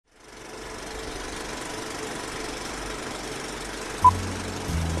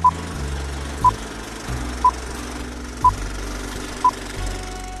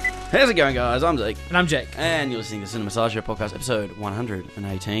How's it going, guys? I'm Zeke. And I'm Jake. And you're listening to Cinema Sideshow podcast, episode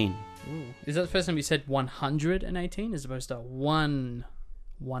 118. Ooh. Is that the first time you said 118 as opposed to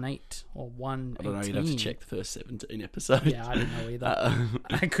 118 or 118? I don't know, you'd have to check the first 17 episodes. Yeah, I didn't know either.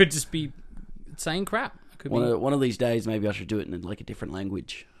 I could just be saying crap. One of these days, maybe I should do it in like a different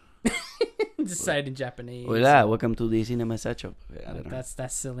language. Just say it in Japanese. Hola, welcome to the Cinema Sideshow. I don't know.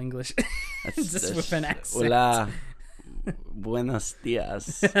 That's still English. That's with an accent. Hola, buenos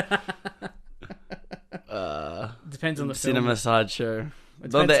dias. Depends on the Cinema film. Sideshow.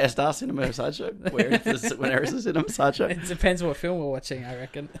 ¿Dónde está Cinema Sideshow? Where is the Cinema Sideshow? It depends what film we're watching, I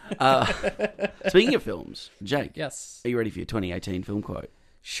reckon. Speaking of films, Jake. Yes. Are you ready for your 2018 film quote?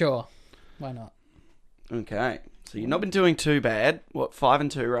 Sure. Why not? Okay. So you've not been doing too bad. What, 5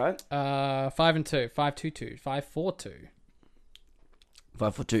 and 2, right? 5 and 2. 5-2-2. 5-4-2.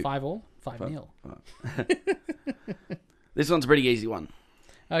 5 for 2. 5 all? 5-0. This one's a pretty easy one.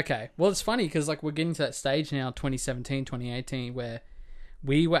 Okay. Well, it's funny because like we're getting to that stage now, 2017, 2018, where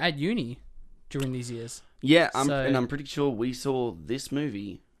we were at uni during these years. Yeah, I'm pretty sure we saw this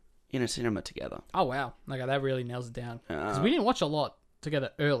movie in a cinema together. Oh, wow. Okay, that really nails it down. Because we didn't watch a lot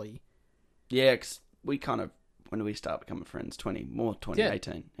together early. Yeah, because we kind of, when did we start becoming friends?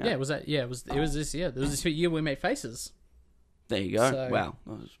 2018. Yeah, it was this year. It was this year we made Faces. There you go. So, wow.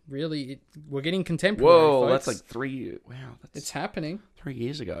 Really, we're getting contemporary, Whoa, folks. that's like 3... Wow. It's happening. 3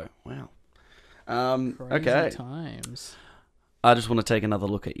 years ago. Wow. Crazy okay. times. I just want to take another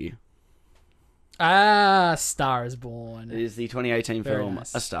look at you. Star is Born. It is the 2018 Very film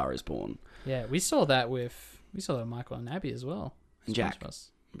nice. A Star is Born. Yeah, we saw that with Michael and Abby as well. And Jack. I'm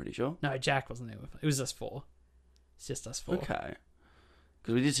pretty sure. No, Jack wasn't there with us. It was us four. It's just us four. Okay.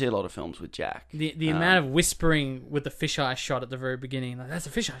 Because we did see a lot of films with Jack. The amount of whispering with the fisheye shot at the very beginning, like, that's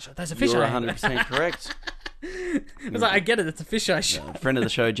a fisheye shot, that's a fisheye You're shot. 100% correct. I was like, I get it, it's a fisheye shot. Friend of the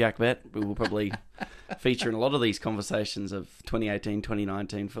show, Jack Bett, we will probably feature in a lot of these conversations of 2018,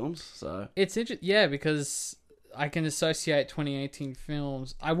 2019 films. So It's interesting, yeah, because I can associate 2018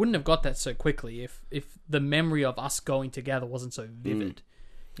 films. I wouldn't have got that so quickly if the memory of us going together wasn't so vivid.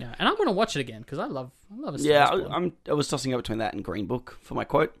 Yeah, and I'm going to watch it again because I love A Star is Born. I was tossing up between that and Green Book for my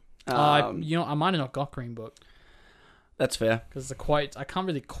quote. I might have not got Green Book. That's fair. Because the quote, I can't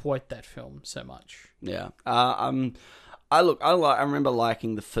really quote that film so much. Yeah. I remember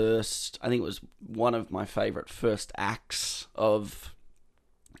liking the first, I think it was one of my favourite first acts of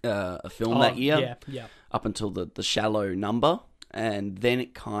a film that year. Yeah. Up until the shallow number. And then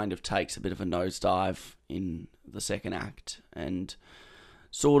it kind of takes a bit of a nosedive in the second act. And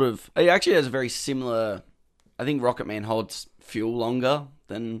sort of, it actually has a very similar, I think Rocket Man holds fuel longer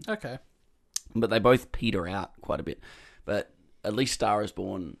than... Okay. But they both peter out quite a bit. But at least Star is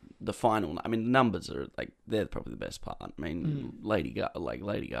Born, the final... I mean, the numbers are, like, they're probably the best part. I mean, Lady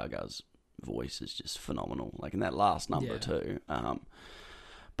Gaga's voice is just phenomenal. Like, in that last number, too.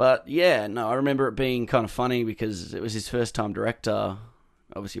 But, yeah, no, I remember it being kind of funny because it was his first time director,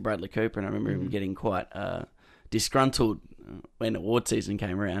 obviously Bradley Cooper, and I remember him getting quite disgruntled when award season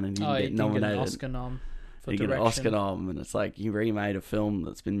came around and he didn't get nominated. Get an Oscar nom for you direction. Get an Oscar nom, and it's like you remade a film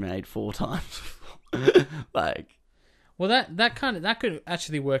that's been made 4 times. Like, well, that could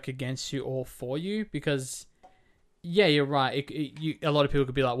actually work against you or for you because, yeah, you're right. A lot of people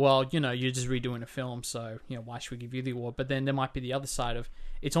could be like, well, you're just redoing a film, so why should we give you the award? But then there might be the other side of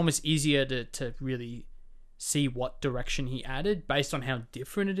it's almost easier to really see what direction he added based on how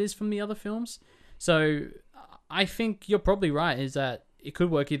different it is from the other films. So I think you're probably right, is that it could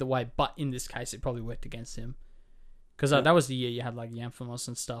work either way, but in this case, it probably worked against him. Because that was the year you had, like, Yanfamos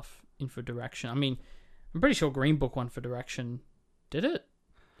and stuff in for direction. I mean, I'm pretty sure Green Book won for direction. Did it?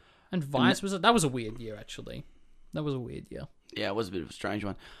 And Vice, that was a weird year, actually. That was a weird year. Yeah, it was a bit of a strange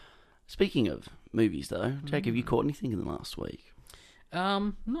one. Speaking of movies, though, Jake, have you caught anything in the last week?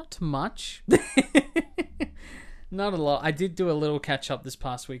 Not much. Not a lot. I did do a little catch up this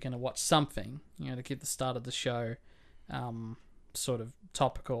past week and I watched something, to keep the start of the show sort of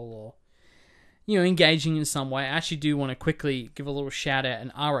topical or, engaging in some way. I actually do want to quickly give a little shout out,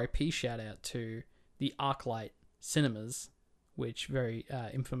 an RIP shout out to the ArcLight Cinemas, which very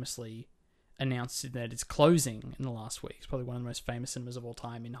infamously announced that it's closing in the last week. It's probably one of the most famous cinemas of all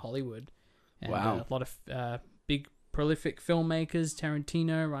time in Hollywood. And, wow. A lot of big prolific filmmakers,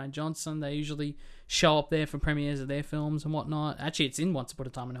 Tarantino, Rian Johnson, they usually show up there for premieres of their films and whatnot. Actually, it's in Once Upon a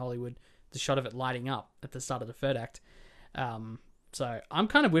Time in Hollywood, the shot of it lighting up at the start of the third act. So I'm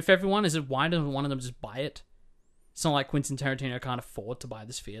kind of with everyone. Is it why doesn't one of them just buy it? It's not like Quentin Tarantino can't afford to buy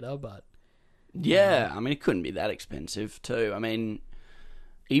this theater, but... Yeah, I mean, it couldn't be that expensive too. I mean...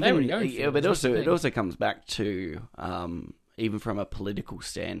 Even, but it also comes back to even from a political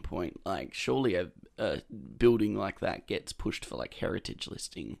standpoint, like surely a building like that gets pushed for like heritage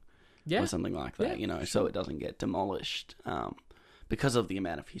listing or something like that, so it doesn't get demolished because of the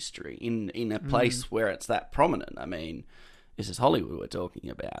amount of history in a place where it's that prominent. I mean, this is Hollywood we're talking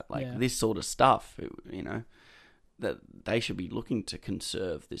about, like this sort of stuff, that they should be looking to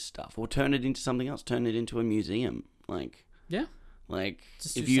conserve this stuff or turn it into something else, turn it into a museum, like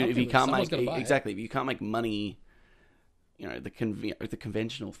Just if do you something can't with it. make Someone's gotta buy it. exactly if you can't make money, the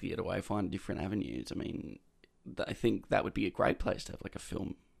conventional theatre way, find different avenues. I mean, I think that would be a great place to have like a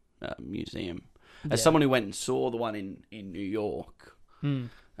film museum. As someone who went and saw the one in New York,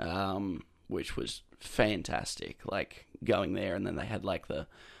 which was fantastic, like going there, and then they had like the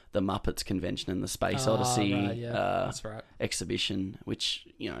Muppets convention and the Space Odyssey That's right. exhibition, which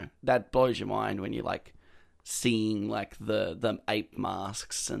that blows your mind when you're like seeing like the ape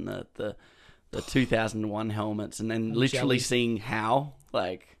masks and the 2001 helmets, and then literally seeing how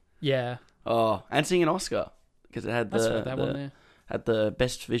and seeing an Oscar because it had had the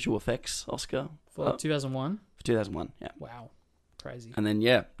best visual effects Oscar For 2001? For 2001, yeah. Wow. Crazy. And then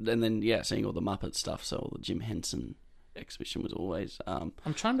seeing all the Muppet stuff, so all the Jim Henson exhibition was always... I'm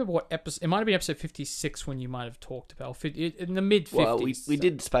trying to remember what episode... It might have been episode 56 when you might have talked about... In the mid-50s. Well, we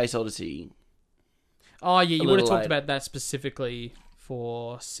did Space Odyssey. Oh, yeah, you would have talked about that specifically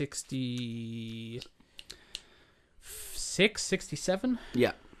for 66, 67?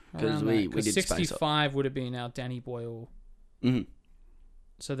 Yeah, because we did 65 would have been our Danny Boyle. Mm-hmm.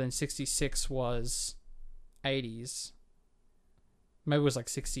 So then 66 was 80s. Maybe it was like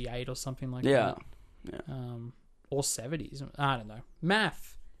 68 or something like that. Yeah. Or 70s. I don't know.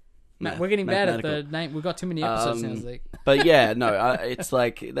 Math. We're getting bad at the name. We've got too many episodes now, Zeke. But yeah, no, it's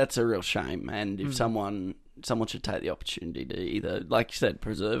like, that's a real shame. And if someone should take the opportunity to either, like you said,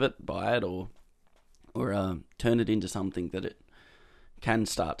 preserve it, buy it, or turn it into something that it can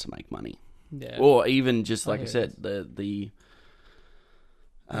start to make money. Yeah. Or even just, like I said, the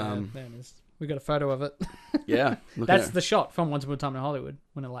there it is. We got a photo of it. Yeah. That's the shot from Once Upon a Time in Hollywood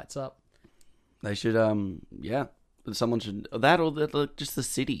when it lights up. They should, someone should, just the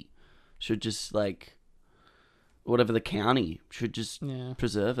city should just, like, whatever the county should just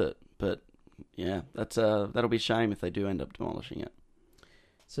preserve it. But, yeah, that'll be a shame if they do end up demolishing it.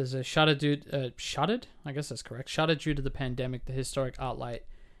 So there's a shuttered? I guess that's correct. Shuttered due to the pandemic, the historic ArtLight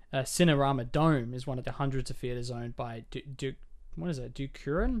Cinerama Dome is one of the hundreds of theatres owned by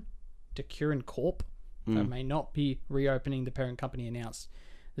Ducurin Corp. That may not be reopening, the parent company announced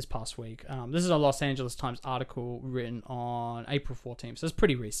this past week. This is a Los Angeles Times article written on April 14th, so it's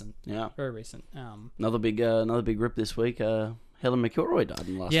pretty recent. Yeah, very recent. Another big rip this week. Helen McElroy died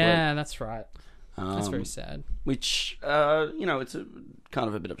in last week. Yeah, that's right. That's very sad. Which it's kind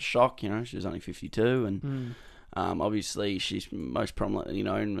of a bit of a shock. She was only 52, and obviously she's most prominently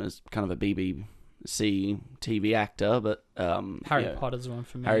known as kind of a BBC TV actor, but Harry Potter's one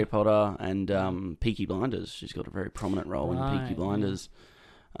for me. Harry Potter and Peaky Blinders. She's got a very prominent role in Peaky Blinders.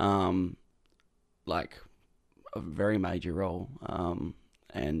 Like a very major role.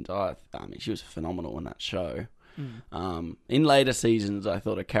 And I mean, she was phenomenal in that show. In later seasons, I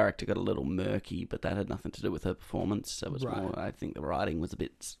thought her character got a little murky, but that had nothing to do with her performance. It was more, I think the writing was a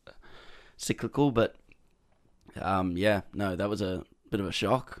bit cyclical, but that was a bit of a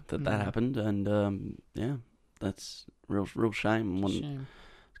shock that happened, and that's real shame.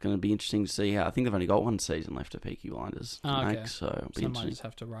 It's going to be interesting to see how. I think they've only got one season left of Peaky Blinders to make, so it'll be might just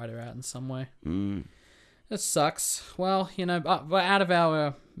have to write her out in some way. That sucks. Well, but out of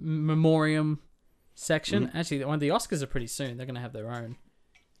our memoriam section, actually, one of the Oscars are pretty soon. They're going to have their own.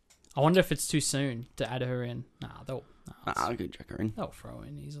 I wonder if it's too soon to add her in. I could check her in. They'll throw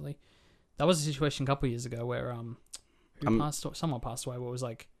in easily. That was a situation a couple of years ago where someone passed away. What was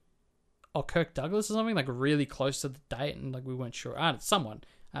like, Kirk Douglas or something, like really close to the date, and like we weren't sure. Someone.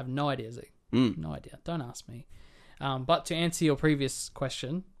 I have no idea, Zeke. No idea. Don't ask me. But to answer your previous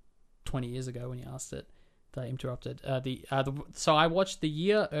question, 20 years ago when you asked it, that I interrupted. So I watched The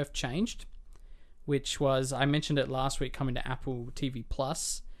Year Earth Changed, which was, I mentioned it last week, coming to Apple TV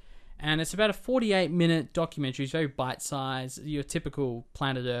Plus. And it's about a 48-minute documentary. It's very bite-sized, your typical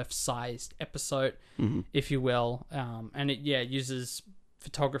Planet Earth-sized episode, if you will. And it uses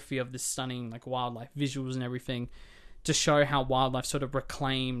photography of this stunning like wildlife visuals and everything to show how wildlife sort of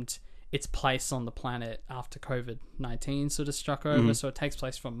reclaimed its place on the planet after COVID-19 sort of struck over. So it takes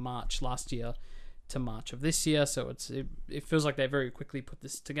place from March last year to March of this year. So it feels like they very quickly put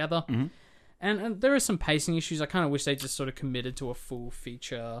this together. And there are some pacing issues. I kind of wish they just sort of committed to a full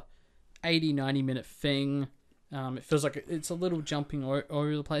feature 80, 90-minute thing. It feels like it's a little jumping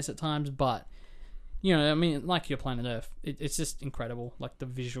over the place at times, but you know, I mean, like your Planet Earth, it's just incredible. Like the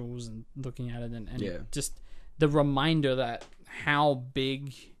visuals and looking at it, and just the reminder that how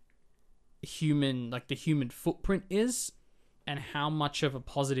big the human footprint is, and how much of a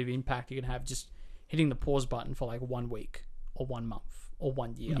positive impact you can have just hitting the pause button for like 1 week or 1 month or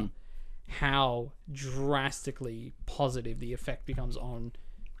 1 year. Mm-hmm. How drastically positive the effect becomes on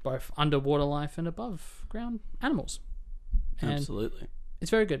both underwater life and above ground animals. And absolutely.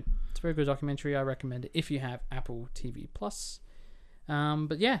 It's very good. It's a very good documentary. I recommend it if you have Apple TV Plus.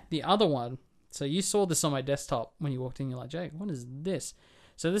 But yeah, the other one. So you saw this on my desktop when you walked in. You're like, Jake, what is this?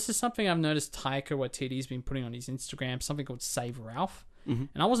 So this is something I've noticed Taika Waititi's been putting on his Instagram, something called Save Ralph. Mm-hmm.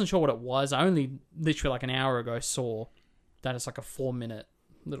 And I wasn't sure what it was. I only literally like an hour ago saw that it's like a 4-minute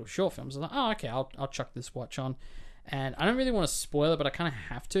little short film. So I was like, oh, okay, I'll chuck this watch on. And I don't really want to spoil it, but I kind of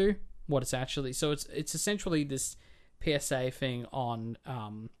have to, what it's actually. So it's essentially this PSA thing on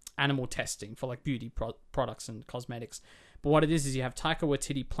animal testing for like beauty products and cosmetics. But what it is you have Taika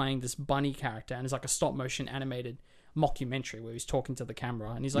Waititi playing this bunny character, and it's like a stop motion animated mockumentary where he's talking to the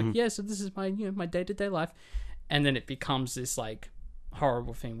camera, and he's like, yeah, so this is my my day-to-day life. And then it becomes this like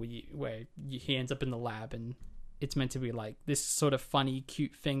horrible thing where he ends up in the lab, and it's meant to be like this sort of funny,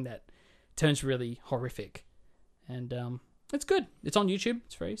 cute thing that turns really horrific. And it's good. It's on YouTube.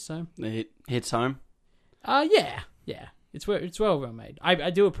 It's free, so it hits home. Yeah. It's well made.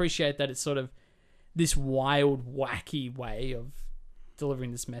 I do appreciate that it's sort of this wild, wacky way of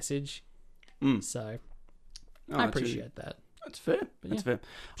delivering this message. So I appreciate that. That's fair. That's fair.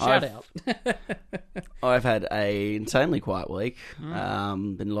 Shout out. I've had a insanely quiet week.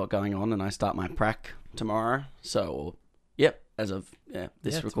 Been a lot going on, and I start my prac tomorrow. So, yep, as of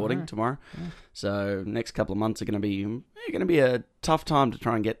this recording tomorrow. Yeah. So next couple of months are going to be a tough time to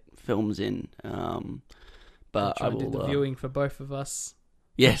try and get films in. But I will do the viewing for both of us.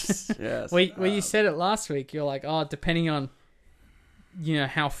 Yes. Well, you said it last week. You're like, depending on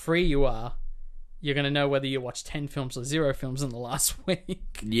how free you are, you're going to know whether you watched 10 films or 0 films in the last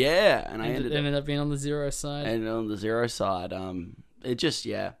week. Yeah, and I ended up being on the 0 side. And on the 0 side, it just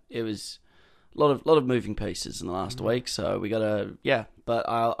it was a lot of moving pieces in the last week. So we got to but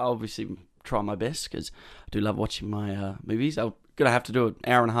I'll obviously try my best because I do love watching my movies. I'm gonna have to do an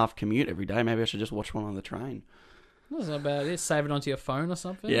hour and a half commute every day. Maybe I should just watch one on the train. That's not bad. Just save it onto your phone or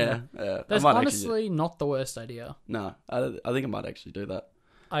something. Yeah, that's honestly not the worst idea. No, I think I might actually do that.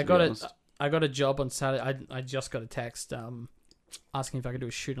 I got a job on Saturday. I just got a text asking if I could do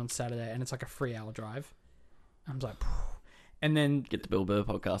a shoot on Saturday, and it's like a 3-hour drive. I was like, phew. And then get the Bill Burr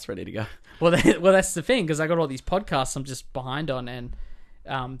podcast ready to go. Well, that's the thing, because I got all these podcasts I'm just behind on, and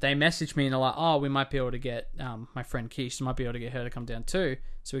they messaged me and they're like, we might be able to get my friend Keish, might be able to get her to come down too,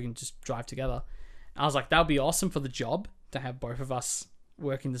 so we can just drive together. I was like, that would be awesome for the job to have both of us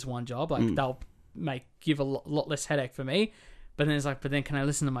working this one job. Like that'll give a lot less headache for me. But then it's like, can I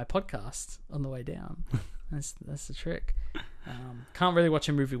listen to my podcast on the way down? That's the trick. Can't really watch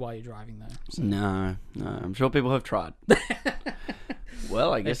a movie while you're driving though. So. No, I'm sure people have tried.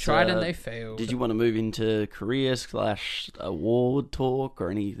 Well, I guess they tried and they failed. Did you want to move into career/award talk or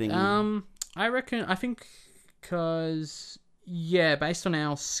anything? I think because based on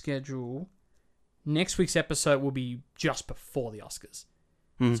our schedule, next week's episode will be just before the Oscars.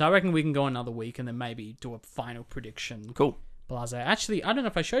 So I reckon we can go another week and then maybe do a final prediction. Cool. Blase. Actually, I don't know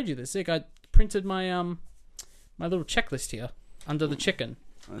if I showed you this. Zeke, I printed my my little checklist here under the chicken.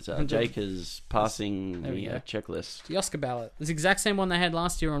 Jake is passing the checklist. The Oscar ballot. It's the exact same one they had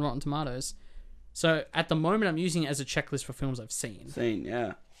last year on Rotten Tomatoes. So at the moment, I'm using it as a checklist for films I've seen.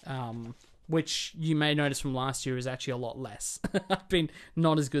 Which you may notice from last year is actually a lot less. I've been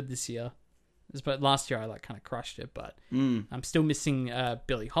not as good this year. But last year I kind of crushed it. But I'm still missing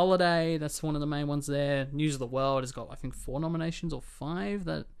Billie Holiday. That's one of the main ones there. News of the World has got, I think, 4 nominations or 5.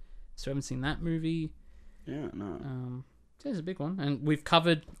 Still haven't seen that movie. Yeah, no. It's a big one, and we've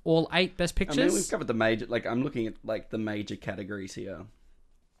covered all 8 Best Pictures. I mean, we've covered the major. Like, I'm looking at the major categories here.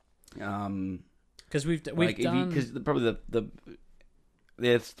 Because we've done because probably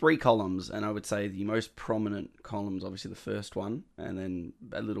there's 3 columns, and I would say the most prominent column is obviously the first one, and then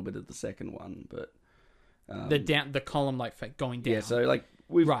a little bit of the second one. But the column going down. Yeah, so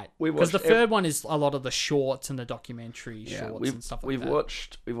because the third one is a lot of the shorts and the documentary shorts and stuff like we've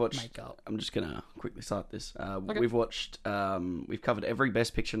that. We've watched. Makeup. I'm just gonna quickly cite this. Okay. We've watched. We've covered every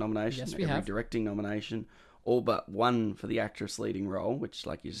Best Picture nomination, yes, we every have. directing nomination, all but one for the actress leading role, which,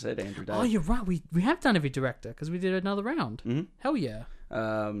 like you said, Andrew Day. Oh, you're right. We have done every director because we did another round. Mm-hmm. Hell yeah.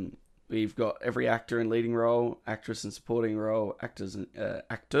 We've got every actor in leading role, actress in supporting role,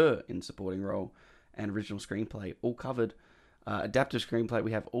 actor in supporting role, and original screenplay all covered. Adaptive screenplay,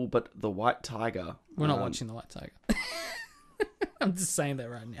 we have All But the White Tiger. We're not watching The White Tiger. I'm just saying that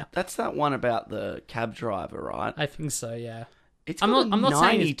right now. That's that one about the cab driver, right? I think so, yeah. It's got I'm not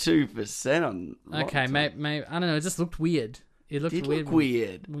 92% on Rotten Okay, Tomatoes. maybe I don't know. It just looked weird. It looked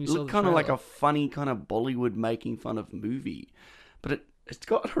weird. It looked kind of like a funny kind of Bollywood making fun of movie, but it's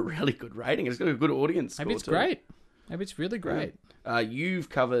got a really good rating. It's got a good audience score. Maybe it's too. Great. Maybe it's really great. You've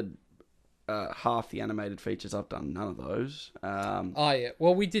covered half the animated features. I've done none of those. Oh yeah.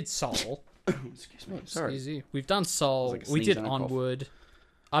 Well, we did Soul. Excuse me. Sorry. Excuse you. We've done Soul. Like we did and a cough. Onward.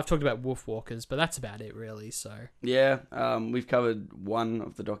 I've talked about Wolf Walkers, but that's about it, really. So Yeah, we've covered one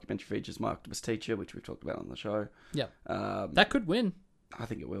of the documentary features, My Octopus Teacher, which we've talked about on the show. yeah, that could win. I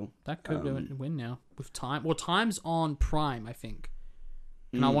think it will. That could win now with time. Well, time's on Prime, I think,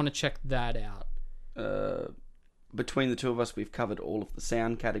 and I want to check that out. Between the two of us, we've covered all of the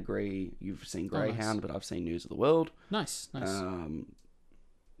sound category. You've seen Greyhound, nice. but I've seen News of the World. Nice.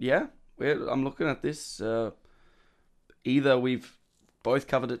 Yeah, I'm looking at this. Either we've both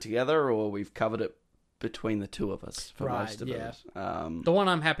covered it together, or we've covered it between the two of us for most of it. The one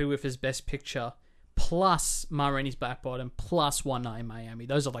I'm happy with is Best Picture, plus Ma Rainey's Black Bottom, plus One Night in Miami.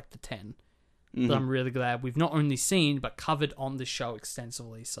 Those are like the 10 that I'm really glad we've not only seen, but covered on the show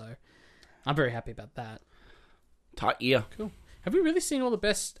extensively. So I'm very happy about that. Tight ear. Cool. Have we really seen all the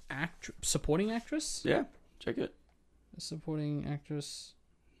Best Supporting Actress? Yeah, check it. Supporting Actress.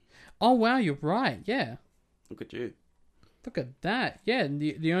 Oh, wow, you're right. Yeah. Look at you. Look at that. Yeah,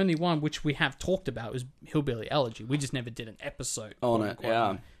 the only one which we have talked about was Hillbilly Elegy. We just never did an episode on it.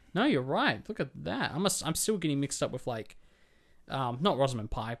 Yeah. No, you're right. Look at that. I'm still getting mixed up with like, not Rosamund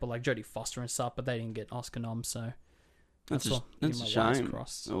Pike, but like Jodie Foster and stuff. But they didn't get Oscar noms, so that's a shame.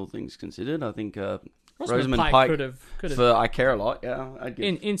 All things considered, I think Rosamund Pike could have. For I Care a Lot. Yeah, I'd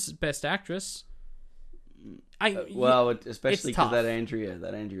give in Best Actress. Especially because that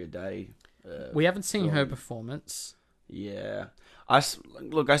Andrea Day. We haven't seen her performance. Yeah, I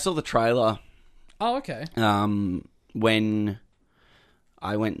saw the trailer. Oh, okay. When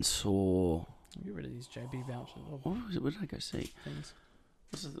I went and saw. Get rid of these JB vouchers. What was it? What did I go see? Things.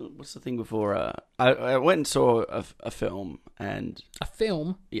 What's the thing before? I went and saw a film and a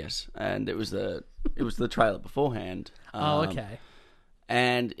film. Yes, and it was the trailer beforehand. Oh, okay.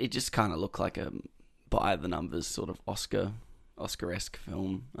 And it just kind of looked like a by the numbers sort of Oscar-esque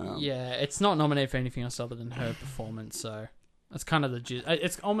film. Yeah, it's not nominated for anything else other than her performance, so that's kind of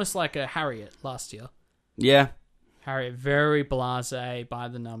it's almost like a Harriet last year. Yeah. Harriet, very blasé, by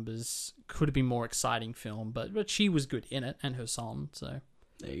the numbers. Could have been more exciting film, but she was good in it, and her song, so...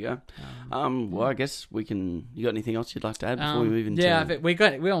 There you go. Well, I guess we can... You got anything else you'd like to add before we move into... Yeah,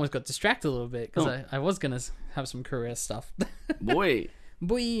 we almost got distracted a little bit, because I was going to have some career stuff. Boy.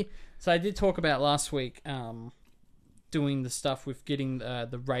 So I did talk about last week... doing the stuff with getting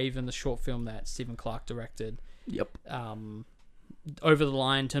the Raven, the short film that Stephen Clark directed. Yep. Over the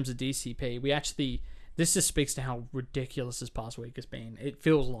line in terms of DCP. We actually... This just speaks to how ridiculous this past week has been. It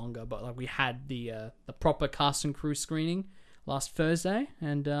feels longer, but like we had the proper cast and crew screening last Thursday,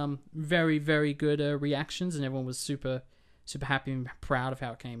 and very, very good reactions, and everyone was super, super happy and proud of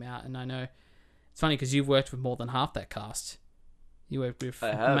how it came out. And I know it's funny because you've worked with more than half that cast. You worked with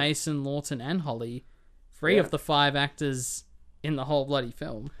Mason, Lawton, and Holly. 3 of the 5 actors in the whole bloody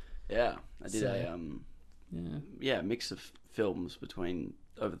film. Yeah, I did a mix of films between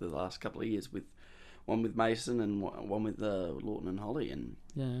over the last couple of years with one with Mason and one with Lawton and Holly, and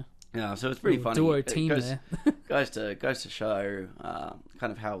so it's pretty funny. Duo team there. goes to show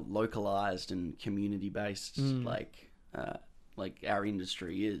kind of how localized and community based like our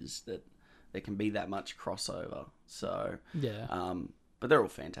industry is, that there can be that much crossover. So but they're all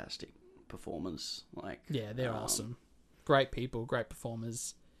fantastic performers. Like they're awesome, great people, great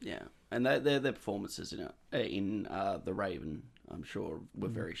performers. Yeah, and their performances in The Raven, I'm sure, were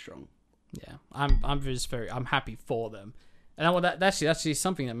very strong. Yeah, I'm happy for them. And that's actually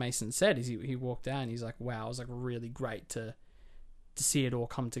something that Mason said. Is he walked out and he's like, wow, it was like really great to see it all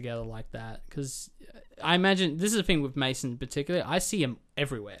come together like that. Because I imagine this is the thing with Mason in particular. I see him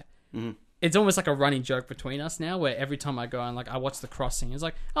everywhere. Mm-hmm. It's almost like a running joke between us now, where every time I go and like I watch The Crossing, it's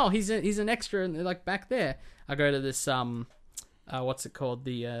like, oh, he's an extra, and like back there. I go to this what's it called,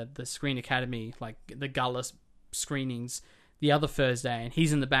 the Screen Academy, like the gala screenings the other Thursday, and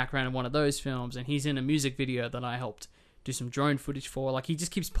he's in the background of one of those films, and he's in a music video that I helped do some drone footage for. Like, he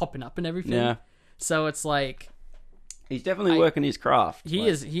just keeps popping up and everything. Yeah. So it's like, he's definitely working his craft. He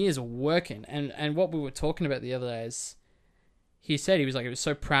is working, and what we were talking about the other day is, he said he was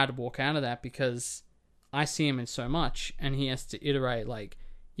so proud to walk out of that because I see him in so much, and he has to iterate like,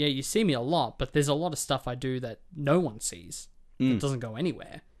 yeah, you see me a lot, but there's a lot of stuff I do that no one sees. that doesn't go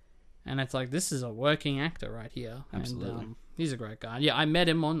anywhere. And it's like, this is a working actor right here. Absolutely. And he's a great guy. Yeah, I met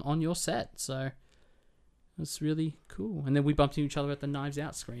him on your set, so it's really cool. And then we bumped into each other at the Knives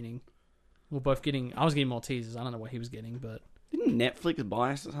Out screening. I was getting Maltesers. I don't know what he was getting, but... Didn't Netflix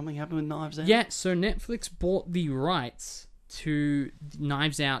buy us or something happen with Knives Out? Yeah, so Netflix bought the rights to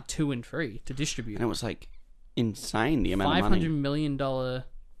Knives Out 2 and 3 to distribute. And it was like insane, the amount of money. $500 million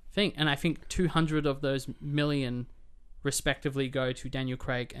thing. And I think 200 of those million respectively go to Daniel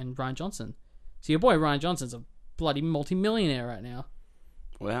Craig and Rian Johnson. So your boy Rian Johnson's a bloody multi-millionaire right now.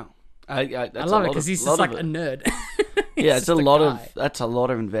 Wow. I love it because he's just like a nerd. Yeah, it's a lot of... That's a lot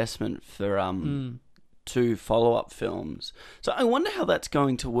of investment for... 2 follow-up films. So I wonder how that's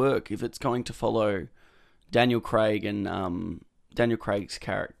going to work, if it's going to follow Daniel Craig and Daniel Craig's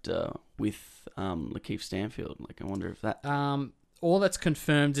character with Lakeith Stanfield. Like, I wonder if that... all that's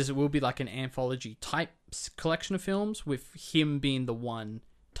confirmed is it will be like an anthology type collection of films with him being the one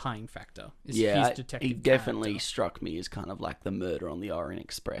tying factor. He definitely character. struck me as kind of like the Murder on the Orient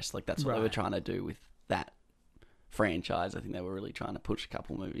Express. Like, that's what they were trying to do with that franchise. I think they were really trying to push a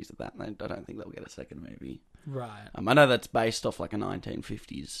couple movies at that, and I don't think they'll get a second movie. Right. I know that's based off like a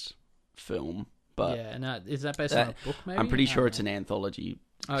 1950s film, but yeah, no, is that based on a book? Maybe I'm pretty sure it's an anthology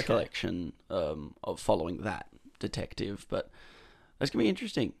collection of following that detective. But that's gonna be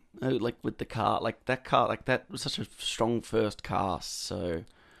interesting. Like with the car, that was such a strong first cast. So,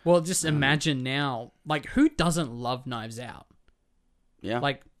 well, just imagine now, like who doesn't love Knives Out? Yeah,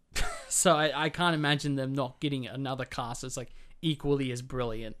 like. So I can't imagine them not getting another cast that's like equally as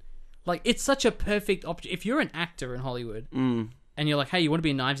brilliant. Like it's such a perfect option. If you're an actor in Hollywood and you're like, hey, you want to be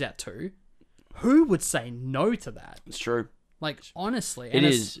in Knives Out 2? Who would say no to that? It's true. Like honestly, it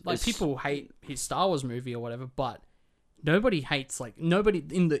is. Like people hate his Star Wars movie or whatever, but nobody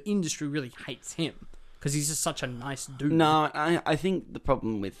in the industry really hates him because he's just such a nice dude. No, I think the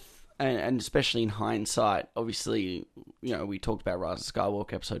problem with... And especially in hindsight, obviously, you know, we talked about Rise of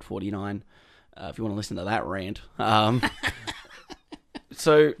Skywalker, episode 49. If you want to listen to that rant. And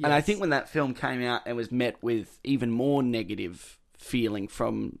I think when that film came out, it was met with even more negative feeling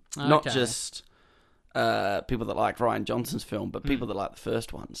from not just people that like Rian Johnson's film, but people that like the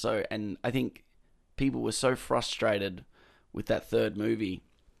first one. So, and I think people were so frustrated with that third movie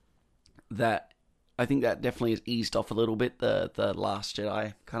that I think that definitely has eased off a little bit, the Last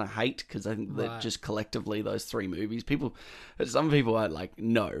Jedi kind of hate, because I think that just collectively, those 3 movies, some people are like,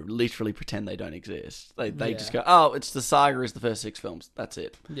 no, literally pretend they don't exist. They just go, oh, it's the saga is the first 6 films. That's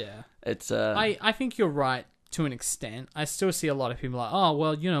it. Yeah. It's I think you're right to an extent. I still see a lot of people like, oh,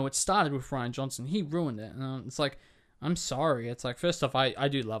 well, you know, it started with Rian Johnson. He ruined it. And it's like, I'm sorry. It's like, first off, I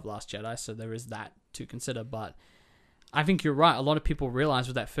do love Last Jedi, so there is that to consider, but I think you're right. A lot of people realize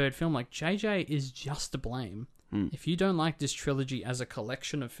with that third film, like, JJ is just to blame. If you don't like this trilogy as a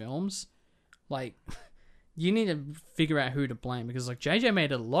collection of films, like, you need to figure out who to blame. Because, like, JJ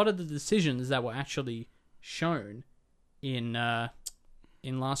made a lot of the decisions that were actually shown in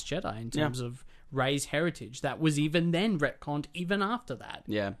Last Jedi in terms of Rey's heritage. That was even then retconned even after that.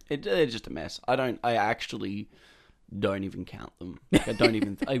 Yeah, they're just a mess. I actually don't even count them. Like,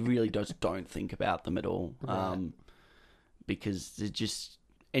 I really just don't think about them at all. Right. Because it's just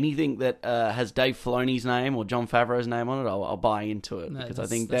anything that has Dave Filoni's name or Jon Favreau's name on it, I'll buy into it, because I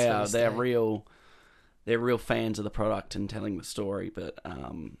think they're real fans of the product and telling the story. But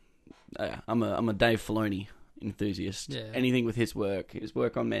I'm a Dave Filoni enthusiast. Yeah. Anything with his work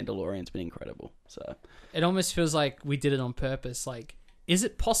on Mandalorian's been incredible. So it almost feels like we did it on purpose. Like, is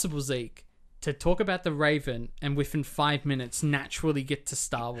it possible, Zeke, to talk about the Raven and within 5 minutes naturally get to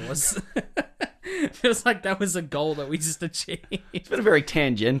Star Wars? Feels like that was a goal that we just achieved. It's been a very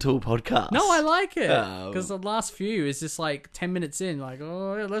tangential podcast. No, I like it. Because the last few is just like 10 minutes in, like,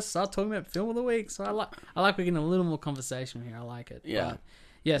 oh, let's start talking about film of the week. So I like we're getting a little more conversation here. I like it. Yeah. But,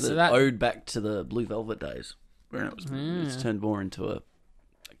 yeah, so that owed back to the Blue Velvet days, where it's turned more into a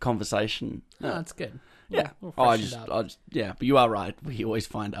conversation. Oh, that's good. Yeah. But you are right. We always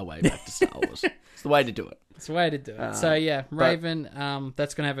find our way back to Star Wars. It's the way to do it. It's the way to do it. So yeah, Raven,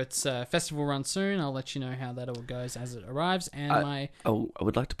 that's going to have its festival run soon. I'll let you know how that all goes as it arrives. And I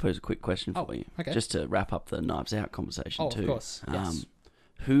would like to pose a quick question for you, okay. just to wrap up the Knives Out conversation too. Of course, yes.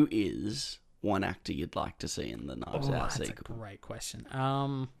 Who is one actor you'd like to see in the Knives Out sequel? That's a great question.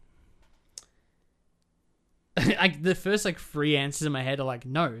 The first 3 answers in my head are like,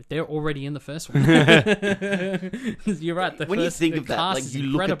 no, they're already in the first one. You're right. When you think of that, you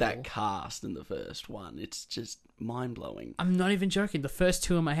look at that cast in the first one, it's just mind blowing. I'm not even joking. The first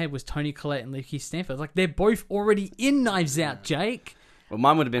 2 in my head was Toni Collette and Lakeith Stanfield. Like, they're both already in Knives Out, Jake. Well,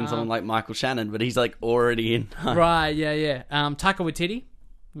 mine would have been someone like Michael Shannon, but he's like already in. Right, yeah. Taika Waititi,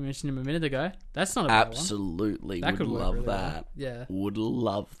 we mentioned him a minute ago. That's not a bad one. Absolutely. That Would could work love really that. well. Yeah. Would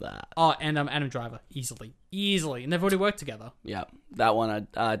love that. Oh, and Adam Driver, easily. And they've already worked together. Yeah, that one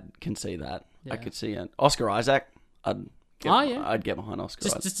I can see that. Yeah. I could see it. Oscar Isaac, I'd get behind Oscar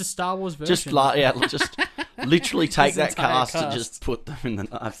Isaac. Just a Star Wars version. Just literally take that cast and just put them in the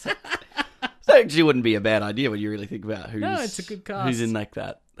knife. That actually wouldn't be a bad idea when you really think about it's a good cast. who's in like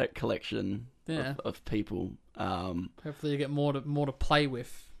that collection of people. Hopefully you get more to play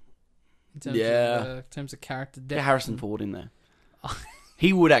with in terms of character depth. Get Harrison Ford in there.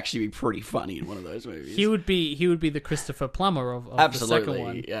 He would actually be pretty funny in one of those movies. He would be the Christopher Plummer of Absolutely, the second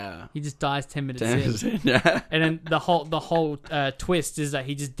one. Yeah. He just dies 10 minutes in. Yeah. And then the whole twist is that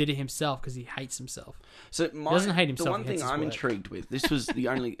he just did it himself because he hates himself. So he doesn't hate himself. The one thing I'm intrigued with, this was the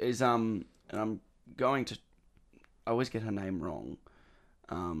only is and I'm going to, I always get her name wrong.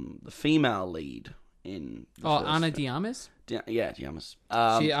 The female lead in the first Ana film. Diarmas? Yeah, Diarmas.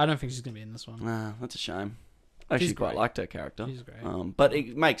 I don't think she's going to be in this one. Nah, that's a shame. I actually quite liked her character. She's great. But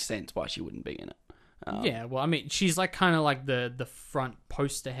it makes sense why she wouldn't be in it. Yeah, well, I mean, she's like kind of like the front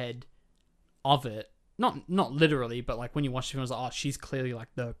poster head of it. Not literally, but like when you watch the film, it's like, oh, she's clearly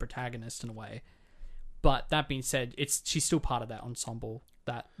like the protagonist in a way. But that being said, she's still part of that ensemble,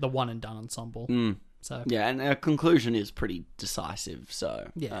 the one and done ensemble. So yeah, and our conclusion is pretty decisive. So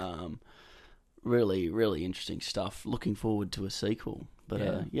really, really interesting stuff. Looking forward to a sequel. But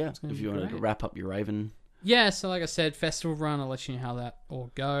if you wanted to wrap up your Raven. Yeah, so like I said, festival run, I'll let you know how that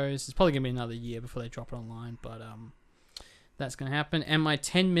all goes. It's probably going to be another year before they drop it online, but that's going to happen. And my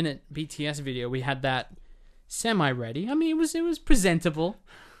 10-minute BTS video, we had that semi-ready. I mean, it was presentable.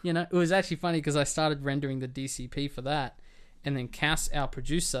 You know, it was actually funny because I started rendering the DCP for that, and then Cass, our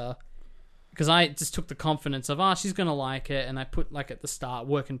producer, because I just took the confidence of, she's going to like it, and I put, like, at the start,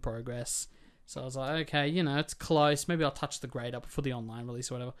 work in progress. So I was like, okay, you know, it's close. Maybe I'll touch the grade up for the online release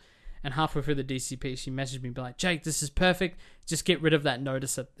or whatever. And halfway through the DCP, she messaged me and be like, Jake, this is perfect. Just get rid of that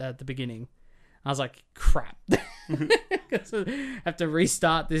notice at the beginning. I was like, crap. I have to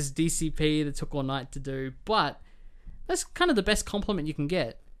restart this DCP that took all night to do. But that's kind of the best compliment you can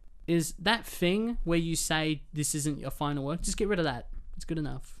get, is that thing where you say this isn't your final work. Just get rid of that. It's good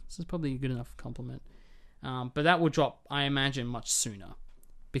enough. This is probably a good enough compliment. But that will drop, I imagine, much sooner,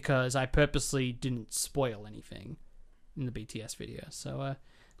 because I purposely didn't spoil anything in the BTS video. So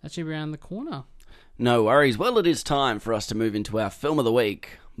that should be around the corner. No worries. Well, it is time for us to move into our film of the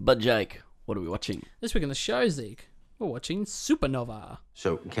week. But Jake, what are we watching? This week in the show, Zeke, we're watching Supernova.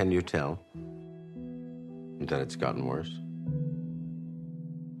 So, can you tell that it's gotten worse?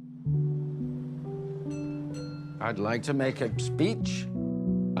 I'd like to make a speech.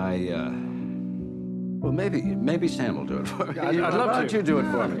 Well, maybe Sam will do it for me. I'd love to. Why don't you do it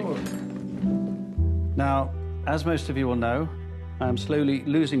for me? Now, as most of you will know, I am slowly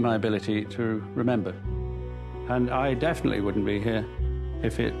losing my ability to remember. And I definitely wouldn't be here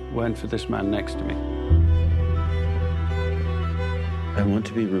if it weren't for this man next to me. I want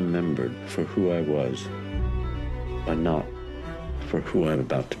to be remembered for who I was, but not for who I'm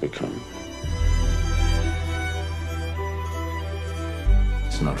about to become.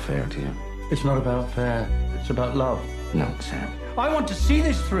 It's not fair to you. It's not about fair. It's about love. No, Sam. I want to see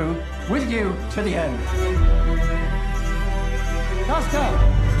this through with you to the end. Costa!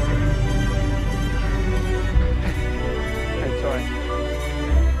 Hey, sorry.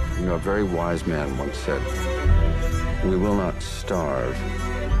 You know, a very wise man once said, "We will not starve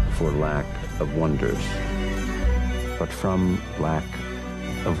for lack of wonders, but from lack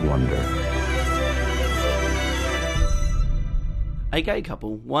of wonder." A gay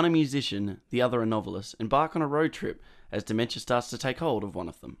couple, one a musician, the other a novelist, embark on a road trip as dementia starts to take hold of one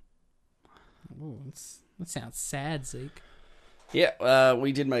of them. Ooh, that sounds sad, Zeke. Yeah,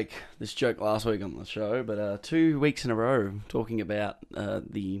 we did make this joke last week on the show, but 2 weeks in a row talking about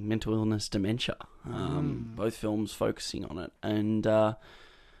the mental illness dementia. Both films focusing on it. And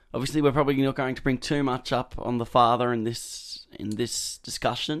obviously we're probably not going to bring too much up on the father in this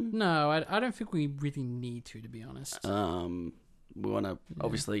discussion. No, I don't think we really need to be honest. We want to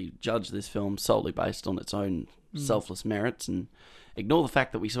obviously judge this film solely based on its own selfless merits and ignore the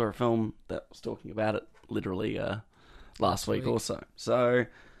fact that we saw a film that was talking about it literally last week also. So,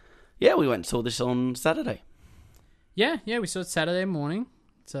 yeah, we went and saw this on Saturday. Yeah, we saw it Saturday morning.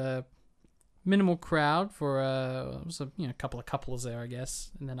 It's a minimal crowd for it was a couple of couples there, I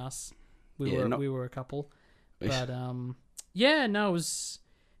guess, and then us. We were a couple, but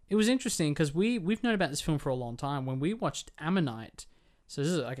it was interesting because we've known about this film for a long time. When we watched Ammonite, so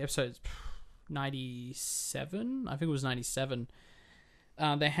this is like episode 97, I think it was 97.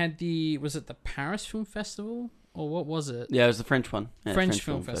 They had was it the Paris Film Festival? Or what was it? Yeah, it was the French one. Yeah, French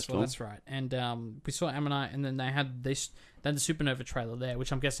Film Festival, that's right. And we saw Ammonite, and then they had the Supernova trailer there,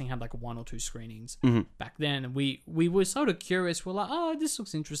 which I'm guessing had like 1 or 2 screenings back then. And we were sort of curious. We're like, oh, this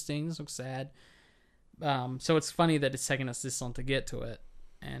looks interesting. This looks sad. So it's funny that it's taken us this long to get to it.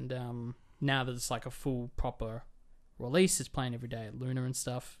 And now that it's like a full, proper release, it's playing every day at Luna and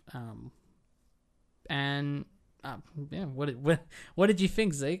stuff. Yeah, what did you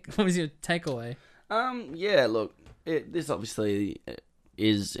think, Zeke? What was your takeaway? Yeah, look, this obviously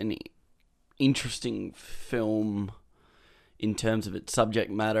is an interesting film in terms of its subject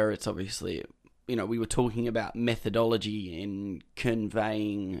matter. It's obviously, we were talking about methodology in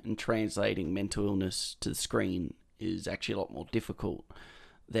conveying and translating mental illness to the screen is actually a lot more difficult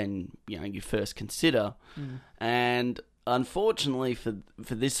than, you first consider. And unfortunately for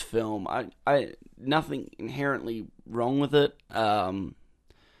this film, I nothing inherently wrong with it,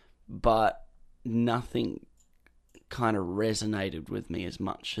 but nothing kind of resonated with me as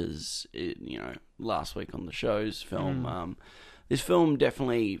much as last week on the show's film. This film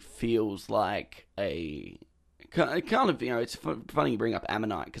definitely feels like a kind of it's funny you bring up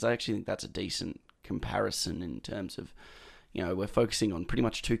Ammonite, because I actually think that's a decent comparison in terms of we're focusing on pretty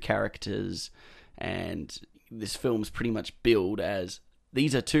much 2 characters, and this film's pretty much billed as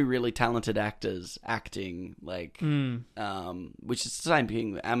these are 2 really talented actors acting, which is the same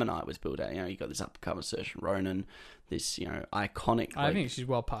thing that Ammonite was built at. You got this up-and-comer Saoirse Ronan, this, iconic... I think she's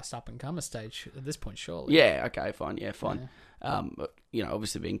well past up-and-comer stage at this point, surely. Yeah, okay, fine, fine. Yeah. But,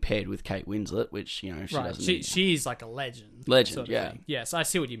 obviously being paired with Kate Winslet, which, she doesn't... She's like a legend. Legend, yeah. Yes, I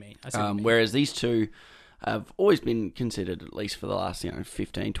see what you mean. Whereas these 2 have always been considered, at least for the last,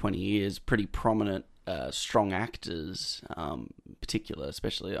 15, 20 years, pretty prominent, strong actors, particular,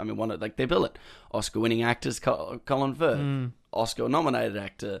 especially. I mean, they bill it. Oscar-winning actors, Colin Firth. Oscar-nominated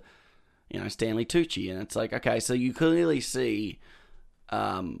actor, Stanley Tucci. And it's like, okay, so you clearly see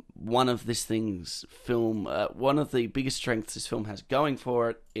one of the biggest strengths this film has going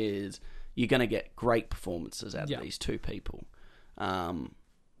for it is you're going to get great performances out of these 2 people.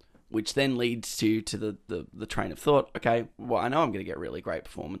 Which then leads to the train of thought, okay, well, I know I'm going to get really great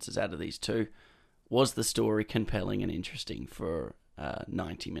performances out of these 2. Was the story compelling and interesting for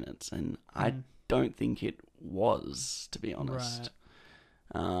 90 minutes? And I don't think it was, to be honest.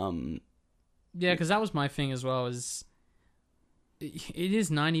 Right. Yeah, because that was my thing as well. It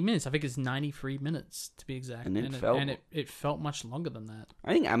is 90 minutes. I think it's 93 minutes, to be exact. And it felt much longer than that.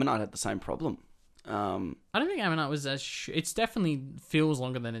 I think Ammonite had the same problem. I don't think Ammonite was as... It's definitely feels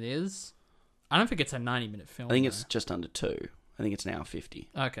longer than it is. I don't think it's a 90-minute film. I think it's just under 2. I think it's an hour 50.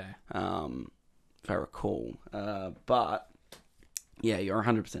 Okay. If I recall. But, yeah, you're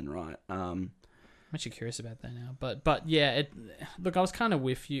 100% right. I'm actually curious about that now. But yeah, look, I was kind of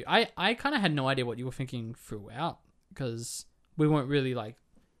with you. I kind of had no idea what you were thinking throughout, because we weren't really,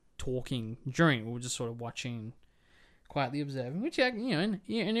 talking during. We were just sort of watching, quietly observing, which, and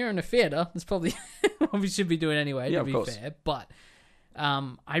you're in a theatre. That's probably what we should be doing anyway, to be fair. But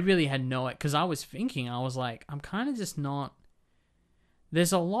I really had no... Because I was thinking, I was like, I'm kind of just not...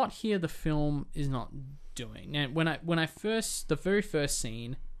 There's a lot here the film is not doing. And the very first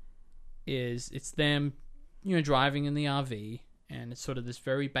scene is it's them, driving in the RV, and it's sort of this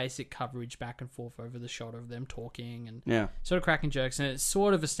very basic coverage back and forth over the shot of them talking and sort of cracking jokes, and it's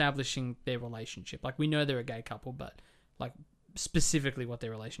sort of establishing their relationship. Like, we know they're a gay couple, but specifically what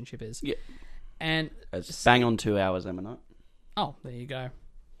their relationship is. Yeah. And it's bang on 2 hours, Ammonite. Oh, there you go.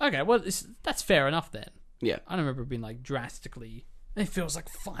 Okay, well, that's fair enough then. Yeah. I don't remember it being drastically... It feels like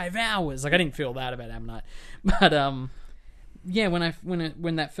 5 hours. I didn't feel that about Ammonite, but yeah.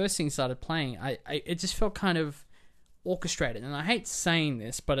 When that first scene started playing, it just felt kind of orchestrated. And I hate saying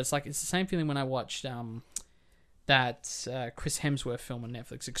this, but it's the same feeling when I watched that Chris Hemsworth film on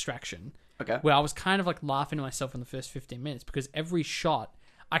Netflix, Extraction. Okay. Where I was kind of laughing to myself in the first 15 minutes, because every shot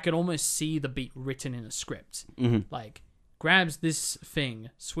I could almost see the beat written in a script. Mm-hmm. Grabs this thing,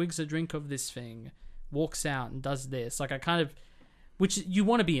 swigs a drink of this thing, walks out and does this. Which you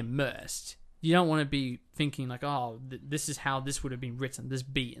want to be immersed. You don't want to be thinking this is how this would have been written, this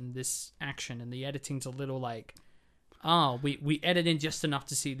beat and this action, and the editing's a little we edit in just enough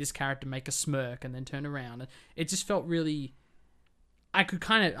to see this character make a smirk and then turn around. It just felt really... I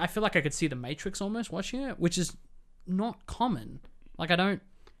feel like I could see the Matrix almost watching it, which is not common.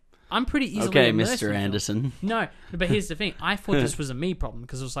 I'm pretty easily immersed. Okay, Mr. Anderson. No, but here's the thing. I thought this was a me problem,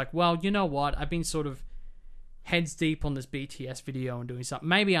 because it was well, you know what? I've been sort of heads deep on this BTS video and doing something.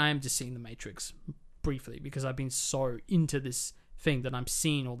 Maybe I am just seeing the Matrix briefly, because I've been so into this thing that I'm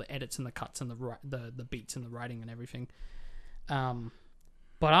seeing all the edits and the cuts and the beats and the writing and everything.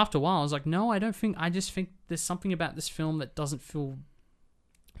 But after a while, I was like, no, I don't think. I just think there's something about this film that doesn't feel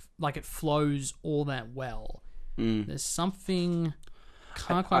like it flows all that well. There's something.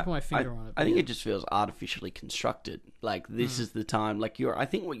 Can't quite put my finger on it. I think it just feels artificially constructed. Like this is the time. Like I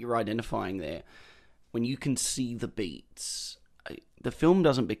think what you're identifying there, when you can see the beats, the film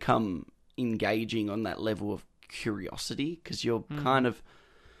doesn't become engaging on that level of curiosity because you're kind of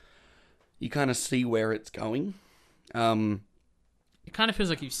see where it's going. It kind of feels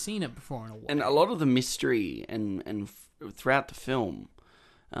like you've seen it before in a way. And a lot of the mystery and throughout the film,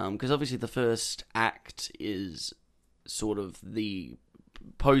 because obviously the first act is sort of the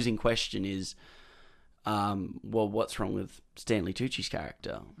posing question is, well, what's wrong with Stanley Tucci's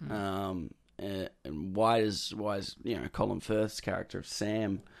character? And why is Colin Firth's character of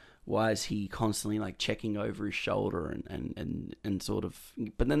Sam, why is he constantly like checking over his shoulder and sort of,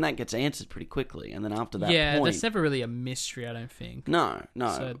 but then that gets answered pretty quickly, and then after that point, there's never really a mystery, I don't think. No.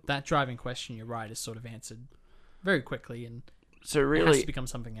 So that driving question, you're right, is sort of answered very quickly, and so really it has to become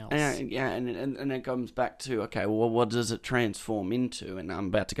something else. And it comes back to, okay, well, what does it transform into? And I'm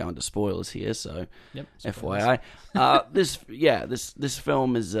about to go into spoilers here, so FYI. This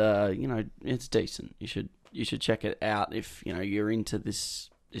film is it's decent. You should check it out if you're into this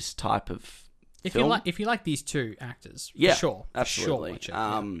type of film. If you like these two actors, yeah, for sure, absolutely. For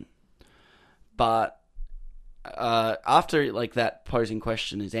sure, but after like that posing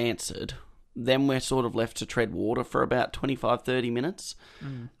question is answered, then we're sort of left to tread water for about 25-30 minutes.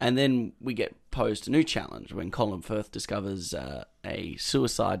 And then we get posed a new challenge when Colin Firth discovers a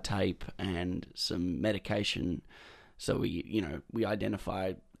suicide tape and some medication. So we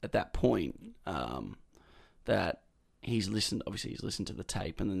identify at that point that he's listened to the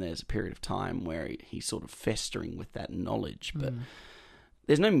tape, and then there's a period of time where he's sort of festering with that knowledge. But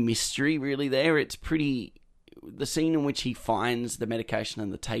there's no mystery really there. It's pretty... The scene in which he finds the medication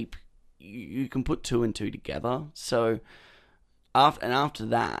and the tape, you can put two and two together. So after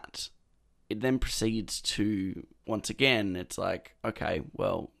that, it then proceeds to, once again, it's like, okay,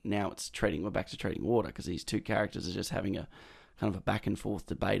 well, now we're back to treading water, because these two characters are just having a kind of a back and forth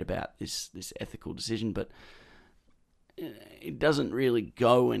debate about this ethical decision, but it doesn't really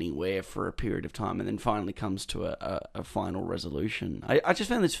go anywhere for a period of time, and then finally comes to a final resolution. I just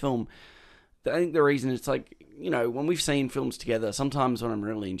found this film... I think the reason it's like, when we've seen films together, sometimes when I'm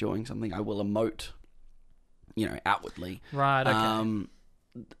really enjoying something, I will emote, outwardly. Right, okay.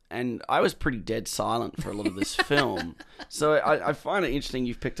 And I was pretty dead silent for a lot of this film. So I find it interesting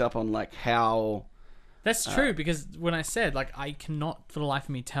you've picked up on, like, how... That's true, because when I said, like, I cannot for the life of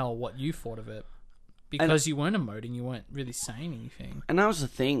me tell what you thought of it, because you weren't emoting, you weren't really saying anything. And that was the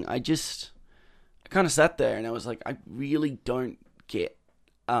thing. I kind of sat there and I was like, I really don't get...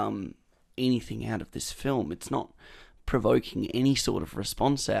 anything out of this film. It's not provoking any sort of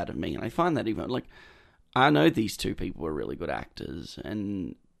response out of me, and I find that even like, I know these two people are really good actors,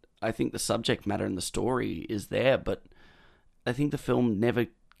 and I think the subject matter and the story is there, but I think the film never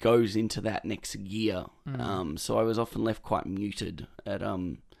goes into that next gear. So I was often left quite muted at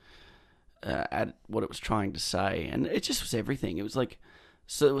what it was trying to say, and it just was everything. It was like,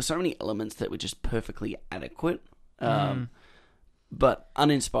 so there were so many elements that were just perfectly adequate. But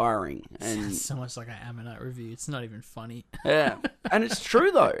uninspiring. And sounds so much like an Ammonite review. It's not even funny. Yeah. And it's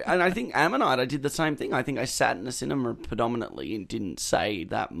true, though. And I think Ammonite, I did the same thing. I think I sat in the cinema predominantly and didn't say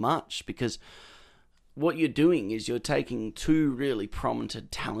that much, because what you're doing is you're taking two really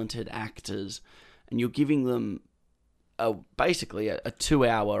prominent, talented actors, and you're giving them basically a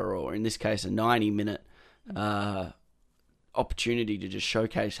 2-hour, or in this case, a 90-minute opportunity to just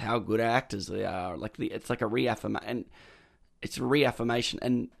showcase how good actors they are. It's like a reaffirmation. It's a reaffirmation,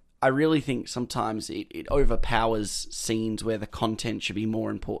 and I really think sometimes it overpowers scenes where the content should be more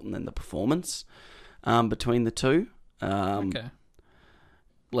important than the performance between the two. Okay.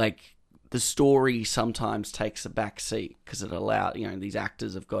 Like, the story sometimes takes a back seat because it allows, these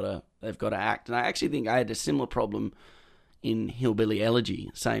actors they've got to act. And I actually think I had a similar problem in Hillbilly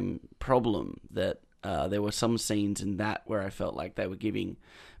Elegy. Same problem, that there were some scenes in that where I felt like they were giving,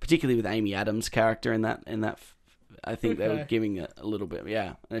 particularly with Amy Adams' character in that. I think they were giving a little bit,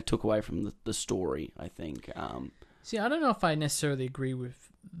 and it took away from the story, I think. See, I don't know if I necessarily agree with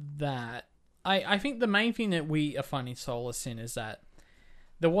that. I think the main thing that we are finding solace in is that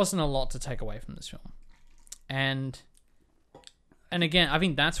there wasn't a lot to take away from this film. And again, I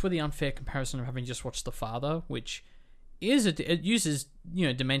think that's where the unfair comparison of having just watched The Father, which it uses,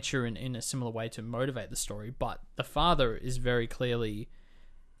 dementia in a similar way to motivate the story, but The Father is very clearly...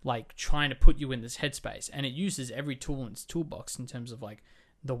 like trying to put you in this headspace, and it uses every tool in its toolbox in terms of like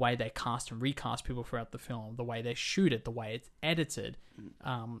the way they cast and recast people throughout the film, the way they shoot it, the way it's edited.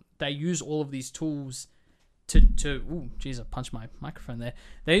 They use all of these tools to ooh, jeez, I punched my microphone there.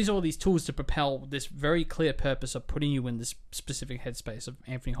 They use all these tools to propel this very clear purpose of putting you in this specific headspace of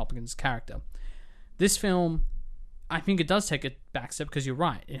Anthony Hopkins' character. This film, I think it does take a back step because you're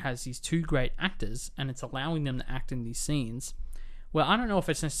right. It has these two great actors and it's allowing them to act in these scenes. Well, I don't know if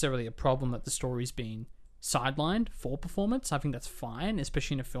it's necessarily a problem that the story's been sidelined for performance. I think that's fine,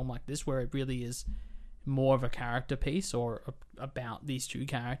 especially in a film like this where it really is more of a character piece or about these two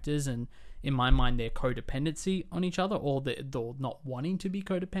characters, and in my mind their codependency on each other, or the not wanting to be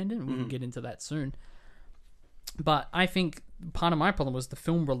codependent. We can get into that soon. But I think part of my problem was the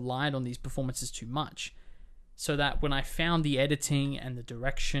film relied on these performances too much, so that when I found the editing and the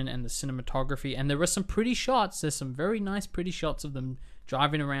direction and the cinematography, and there were some pretty shots, there's some very nice pretty shots of them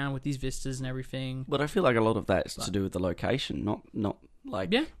driving around with these vistas and everything. But I feel like a lot of that is to do with the location, not like...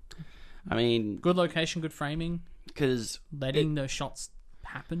 Yeah. I mean... Good location, good framing. Because... Letting those shots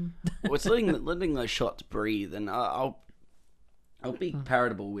happen. Well, it's letting those shots breathe, and I'll be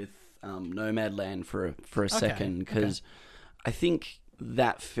palatable with Nomadland for a second, because I think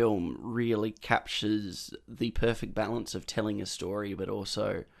that film really captures the perfect balance of telling a story, but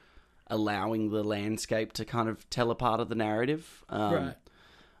also allowing the landscape to kind of tell a part of the narrative. Right.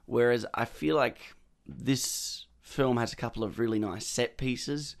 Whereas I feel like this film has a couple of really nice set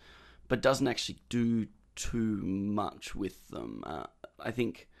pieces, but doesn't actually do too much with them. I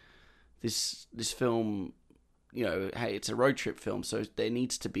think this film, you know, hey, it's a road trip film, so there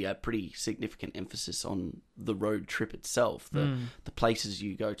needs to be a pretty significant emphasis on the road trip itself, the places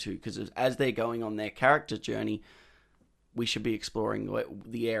you go to, because as they're going on their character journey, we should be exploring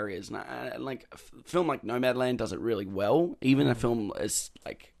the areas. And like a film like Nomadland does it really well. Even a film as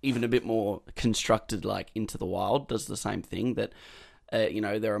like even a bit more constructed, like Into the Wild, does the same thing. That you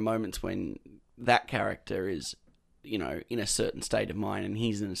know, there are moments when that character is, you know, in a certain state of mind and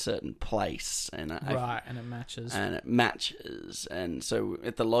he's in a certain place, and and it matches. And so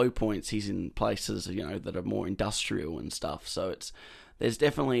at the low points he's in places, you know, that are more industrial and stuff. So there's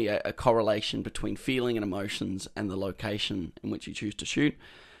definitely a correlation between feeling and emotions and the location in which you choose to shoot.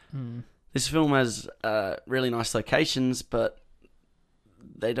 This film has really nice locations, but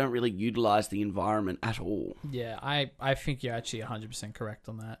they don't really utilize the environment at all. Yeah, I think you're actually 100% correct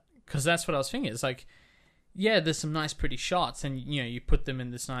on that, because that's what I was thinking. It's like, yeah, there's some nice pretty shots, and you know, you put them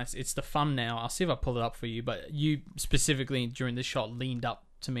in this nice, it's the thumbnail. I'll see if I pull it up for you, but you specifically during this shot leaned up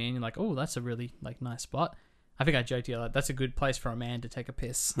to me and you're like, oh, that's a really like nice spot. I think I joked to you, like, that's a good place for a man to take a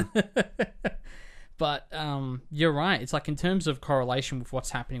piss. But you're right. It's like, in terms of correlation with what's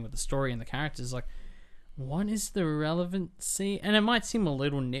happening with the story and the characters, like, what is the relevancy? And it might seem a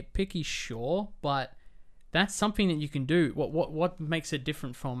little nitpicky, sure, but that's something that you can do. What makes it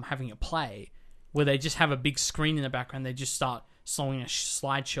different from having a play where they just have a big screen in the background, they just start showing a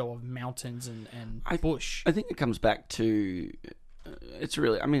slideshow of mountains and bush? I think it comes back to... it's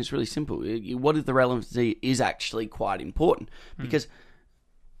really simple. What if the relevancy is actually quite important? Because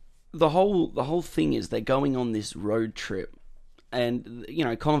the whole thing is they're going on this road trip, and you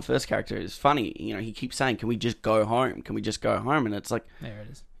know, Colin Firth's character is funny. You know, he keeps saying, "Can we just go home? Can we just go home?" And it's like, there it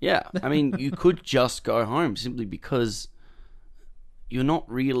is. Yeah, I mean, you could just go home simply because you're not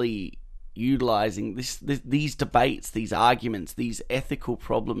really utilizing these debates, these arguments, these ethical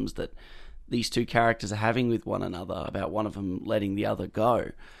problems that these two characters are having with one another about one of them letting the other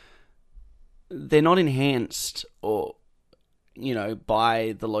go. They're not enhanced or, you know,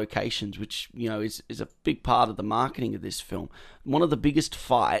 by the locations, which, you know, is a big part of the marketing of this film. One of the biggest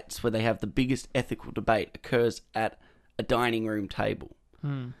fights where they have the biggest ethical debate occurs at a dining room table.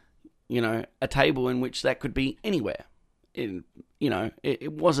 You know, a table in which that could be anywhere.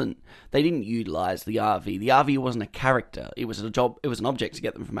 It wasn't, they didn't utilize the RV. The RV wasn't a character. It was a job. It was an object to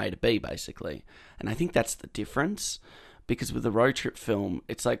get them from A to B, basically. And I think that's the difference, because with the road trip film,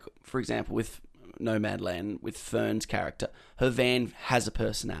 it's like, for example, with Nomadland, with Fern's character, her van has a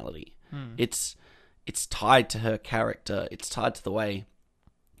personality. It's tied to her character. It's tied to the way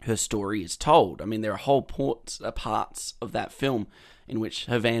her story is told. I mean, there are whole parts of that film in which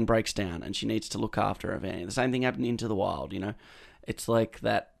her van breaks down and she needs to look after her van. The same thing happened in Into the Wild, you know. It's like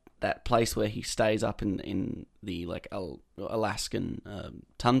that place where he stays up in the like Alaskan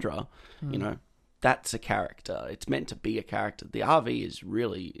tundra, you know. That's a character. It's meant to be a character. The RV is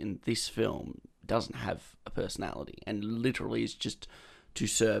really, in this film, doesn't have a personality and literally is just to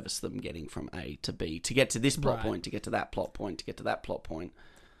service them getting from A to B, to get to this plot point, to get to that plot point, to get to that plot point.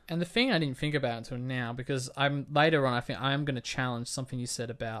 And the thing I didn't think about until now, because later on I think I am going to challenge something you said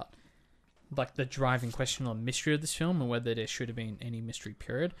about like the driving question or mystery of this film, and whether there should have been any mystery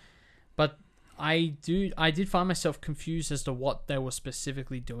period. But I did find myself confused as to what they were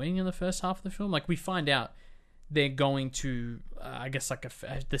specifically doing in the first half of the film. Like, we find out they're going to, I guess, like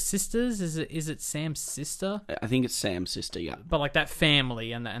the sisters. Is it Sam's sister? I think it's Sam's sister. Yeah, but like that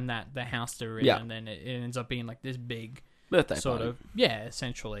family and that the house they're in, Yeah. and then it ends up being like this big birthday sort party. of, yeah,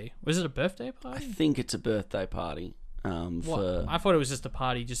 essentially. Was it a birthday I party? think it's a birthday party. For I thought it was just a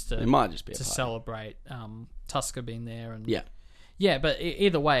party just to it might just be a to party. celebrate Tusker being there, and Yeah, but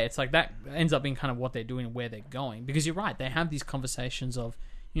either way, it's like that ends up being kind of what they're doing and where they're going, because you're right, they have these conversations of,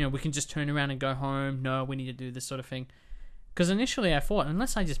 you know, we can just turn around and go home. No, we need to do this sort of thing. Because initially I thought,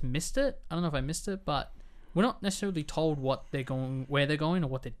 unless I just missed it, I don't know if I missed it, but we're not necessarily told what they're going, where they're going, or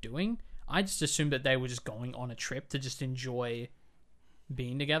what they're doing. I just assumed that they were just going on a trip to just enjoy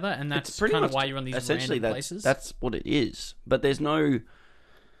being together, and that's pretty kind of much why you're on these essentially random places. That's what it is. But there's no,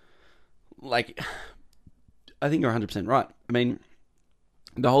 like, I think you're 100% right. I mean,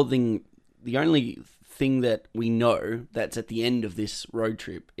 the whole thing, the only thing that we know that's at the end of this road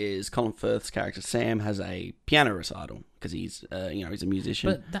trip is Colin Firth's character Sam has a piano recital because he's he's a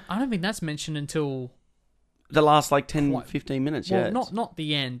musician. But I don't think that's mentioned until the last like 10-15 minutes. Well, yeah, not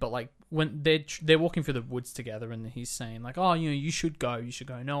the end, but like when they're walking through the woods together, and he's saying like, "Oh, you should go.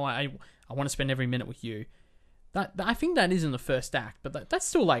 No, I want to spend every minute with you." That I think that is in the first act, but that's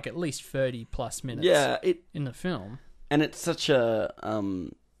still like at least 30 plus minutes. Yeah, in the film, and it's such a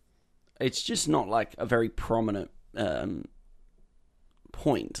it's just not like a very prominent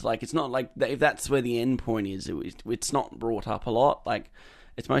point. Like, it's not like if that's where the end point is, it's not brought up a lot. Like,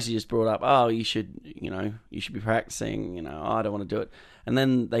 it's mostly just brought up, oh, you should be practicing, oh, I don't want to do it. And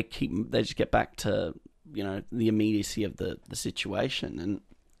then they just get back to, the immediacy of the situation. And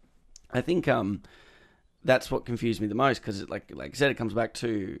I think that's what confused me the most, because like I said, it comes back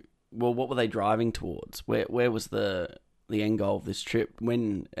to, well, what were they driving towards? Where was the end goal of this trip?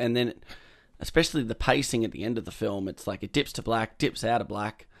 Especially the pacing at the end of the film, it's like it dips to black, dips out of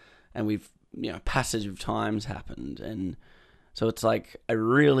black, and we've, passage of time's happened. And so it's like, I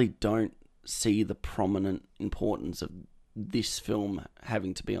really don't see the prominent importance of this film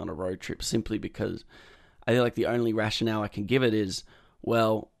having to be on a road trip, simply because I feel like the only rationale I can give it is,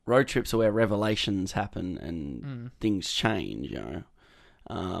 well, road trips are where revelations happen and things change,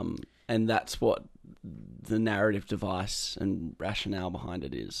 and that's what the narrative device and rationale behind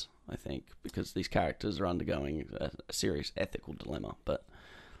it is, I think, because these characters are undergoing a serious ethical dilemma. But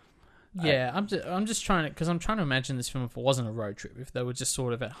yeah, I'm just trying to, because I'm trying to imagine this film if it wasn't a road trip, if they were just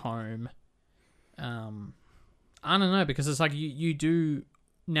sort of at home. I don't know, because it's like you do,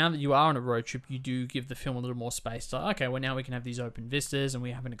 now that you are on a road trip, you do give the film a little more space to, okay, well, now we can have these open vistas and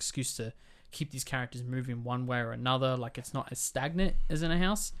we have an excuse to keep these characters moving one way or another. Like, it's not as stagnant as in a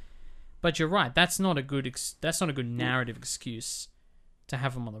house. But you're right, that's not a good narrative excuse to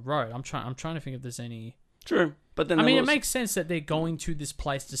have them on the road. I'm trying to think if there's any. True, but then it makes sense that they're going to this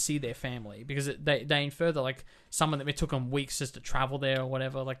place to see their family, because they infer that, like, some of them, it took them weeks just to travel there or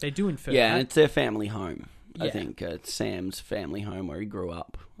whatever. Like, they do infer. Yeah, that. and it's their family home. Yeah. I think it's Sam's family home where he grew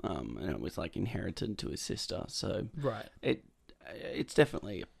up, and it was like inherited to his sister. So right, it's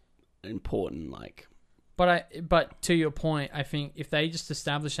definitely important. Like, but to your point, I think if they just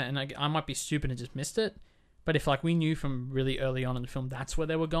established that, and I might be stupid and just missed it, but if like we knew from really early on in the film that's where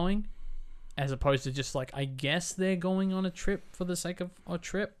they were going, as opposed to just like, I guess they're going on a trip for the sake of a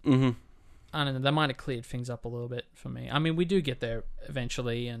trip. Mm-hmm. I don't know. That might have cleared things up a little bit for me. I mean, we do get there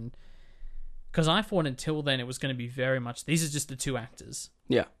eventually, and because I thought until then it was going to be very much, these are just the two actors.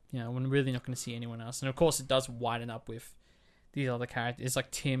 Yeah. We're really not going to see anyone else. And of course, it does widen up with these other characters. It's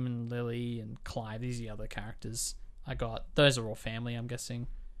like Tim and Lily and Clive. These are the other characters I got. Those are all family, I'm guessing,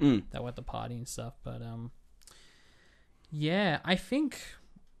 that were at the party and stuff. But yeah, I think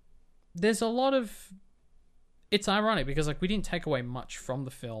there's a lot of. It's ironic because like we didn't take away much from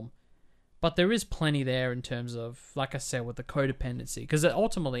the film, but there is plenty there in terms of, like I said, with the codependency. Because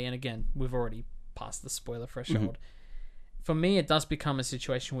ultimately, and again, we've already passed the spoiler threshold. For me, it does become a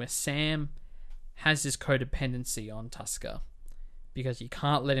situation where Sam has this codependency on Tusker because he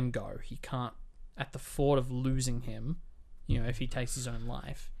can't let him go. He can't, at the thought of losing him, if he takes his own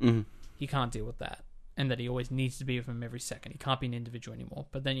life, he can't deal with that. And that he always needs to be with him every second. He can't be an individual anymore.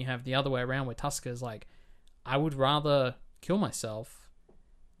 But then you have the other way around where Tusker is like, I would rather kill myself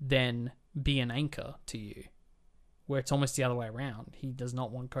than be an anchor to you. Where it's almost the other way around. He does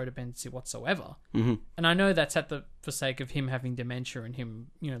not want codependency whatsoever. And I know that's for sake of him having dementia and him,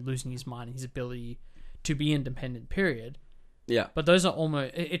 losing his mind and his ability to be independent, period. Yeah. But those are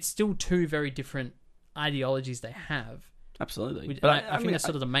it's still two very different ideologies they have. absolutely. But I think that's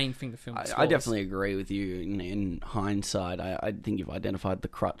sort of the main thing the film explores. I definitely agree with you in hindsight. I think you've identified the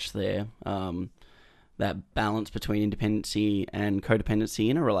crutch there. That balance between independency and codependency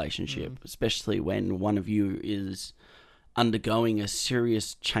in a relationship, especially when one of you is undergoing a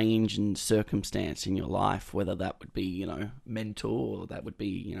serious change in circumstance in your life, whether that would be, mental, or that would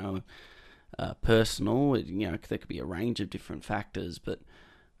be, personal. There could be a range of different factors, but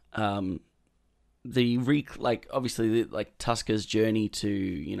obviously Tuska's journey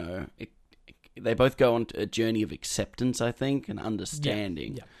to, they both go on a journey of acceptance, I think, and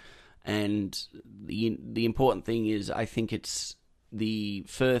understanding. Yeah. And the important thing is, I think it's the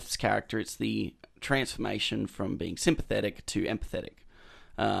Firth's character, it's the transformation from being sympathetic to empathetic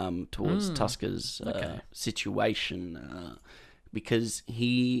towards Tuska's situation, because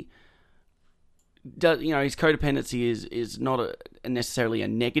he does, his codependency is not necessarily a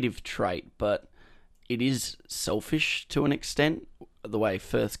negative trait, but it is selfish to an extent, the way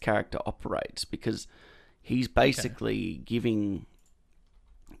Firth's character operates, because he's basically giving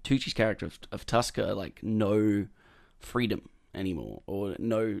Tucci's character of Tuska no freedom anymore, or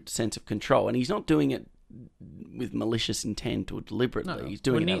no sense of control, and he's not doing it with malicious intent or deliberately. No, he's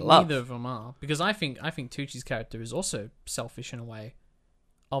doing it out of love. Neither of them are, because I think Tucci's character is also selfish in a way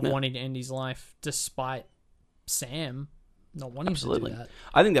of wanting to end his life, despite Sam not wanting to do that.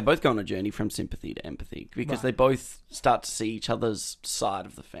 I think they both go on a journey from sympathy to empathy, because they both start to see each other's side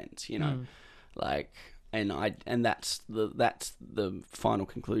of the fence. And that's the final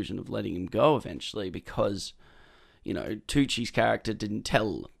conclusion of letting him go eventually, because Tucci's character didn't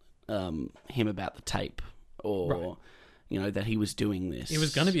tell him about the tape, or that he was doing this. It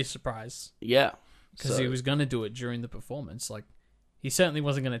was going to be a surprise. Yeah, because he was going to do it during the performance. He certainly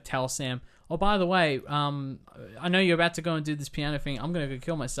wasn't going to tell Sam, "Oh, by the way, I know you're about to go and do this piano thing. I'm going to go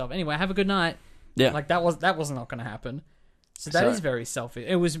kill myself. Anyway, have a good night." Yeah, that was not going to happen. So that is very selfish.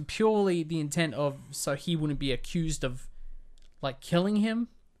 It was purely the intent of so he wouldn't be accused of killing him.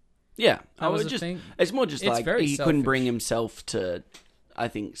 Yeah, thing. It's more just he selfish. Couldn't bring himself to, I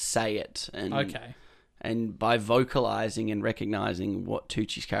think, say it, and by vocalizing and recognizing what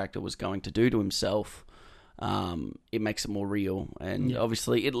Tucci's character was going to do to himself, it makes it more real, and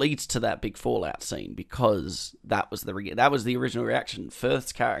obviously it leads to that big fallout scene, because that was the original reaction.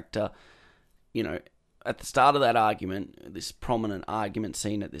 Firth's character, at the start of that argument, this prominent argument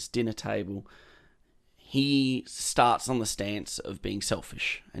scene at this dinner table, he starts on the stance of being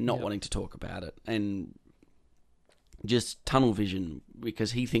selfish and not wanting to talk about it, and just tunnel vision,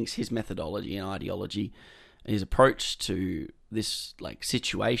 because he thinks his methodology and ideology, his approach to this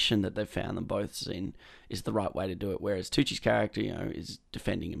situation that they've found them both in, is the right way to do it. Whereas Tucci's character, is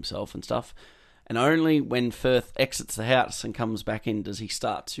defending himself and stuff. And only when Firth exits the house and comes back in does he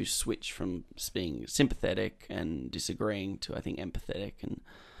start to switch from being sympathetic and disagreeing to, I think, empathetic. And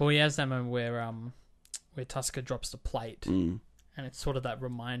he has that moment where Tuska drops the plate, and it's sort of that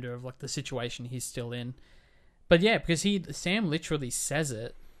reminder of the situation he's still in. But yeah, because Sam literally says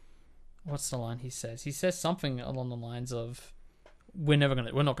it. What's the line he says? He says something along the lines of, "We're not going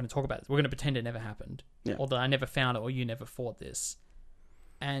to talk about this. We're going to pretend it never happened, or that I never found it, or you never fought this."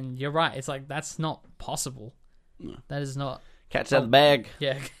 And you're right. It's that's not possible. No. That is not. Cat's out of the bag.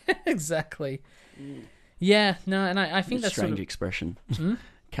 Yeah, exactly. Yeah, no, and I think that's strange expression.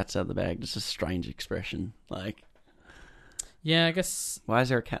 Cat's out of the bag. Just a strange expression. Yeah, I guess. Why is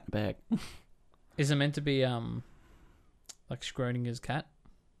there a cat in a bag? Is it meant to be Schrodinger's cat?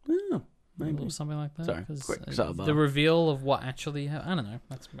 Oh, maybe. Or something like that. Sorry, quick the reveal of what actually happened. I don't know.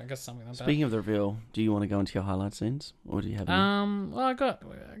 That's, I guess, something like that. Speaking of the reveal, do you want to go into your highlight scenes, or do you have any? Well, I got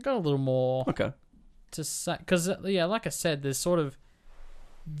a little more to say, because like I said, there's sort of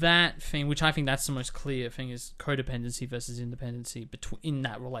that thing, which I think that's the most clear thing, is codependency versus independency in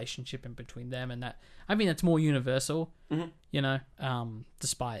that relationship and between them, and that I mean that's more universal.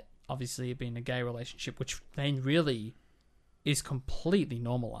 Despite obviously it being a gay relationship, which then really is completely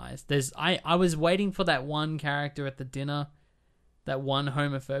normalized. I was waiting for that one character at the dinner, that one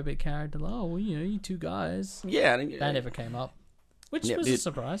homophobic character. You two guys. Yeah, that never came up, which was a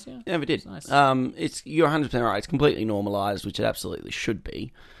surprise. Yeah, it did. Nice. You're 100% right. It's completely normalized, which it absolutely should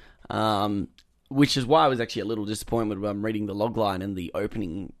be. Which is why I was actually a little disappointed when I'm reading the logline and the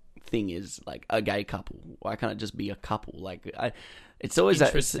opening thing is a gay couple. Why can't it just be a couple? It's always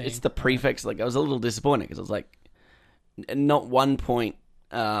that. It's the prefix. I was a little disappointed because I was not one point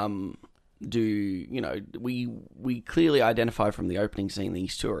we clearly identify from the opening scene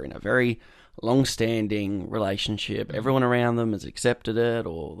these two are in a very long-standing relationship. Everyone around them has accepted it,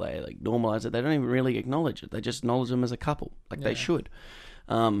 or they normalize it. They don't even really acknowledge it. They just acknowledge them as a couple, they should.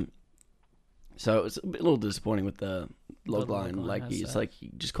 So it was a little disappointing with the logline. logline Like, has it's that. like, you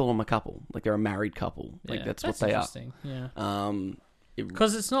just call them a couple. Like, they're a married couple. Like, Yeah, that's what they are. interesting. Yeah. It-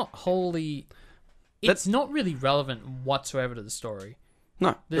 Because it's not wholly... It's not really relevant whatsoever to the story.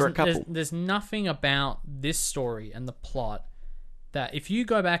 no, they're a couple. There's nothing about this story and the plot that if you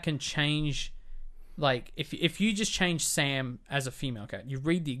go back and change... Like, if you just change Sam as a female character, you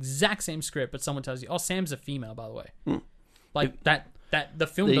read the exact same script, but someone tells you, oh, Sam's a female, by the way. Like, that the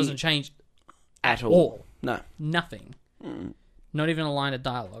film doesn't change At all. No. nothing. Not even a line of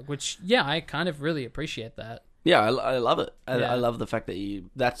dialogue, which, yeah, I kind of really appreciate that. Yeah, I love it. Yeah. I love the fact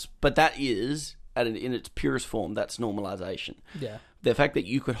that but that is, in its purest form, that's normalization. Yeah. The fact that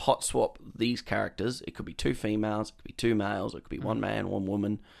you could hot swap these characters, it could be two females, it could be two males, it could be one man, one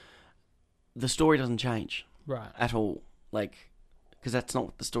woman. The story doesn't change. Right. At all. Like, because that's not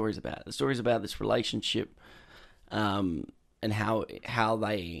what the story's about. The story's about this relationship, and how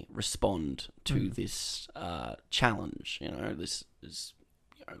they respond to this challenge. You know, this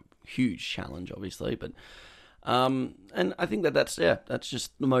huge challenge, obviously, but and I think that's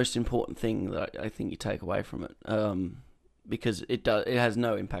just the most important thing that I think you take away from it, because it has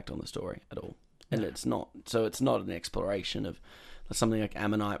no impact on the story at all, and it's not an exploration of something like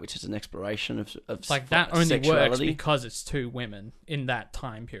Ammonite, which is an exploration of Like, that only sexuality. works because it's two women in that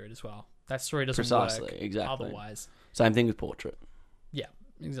time period as well. That story doesn't Precisely, work exactly. otherwise. Same thing with Portrait. Yeah.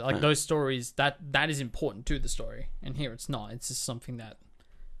 Like, those stories, that is important to the story. And here it's not. It's just something that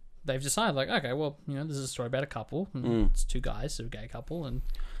they've decided, like, okay, well, you know, this is a story about a couple. And It's two guys, so a gay couple, and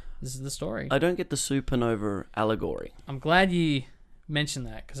this is the story. I don't get the Supernova allegory. I'm glad you mentioned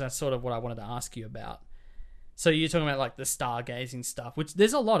that, because that's sort of what I wanted to ask you about. So you're talking about, like, the stargazing stuff, which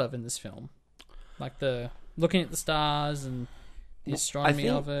there's a lot of in this film. Like, the looking at the stars and the astronomy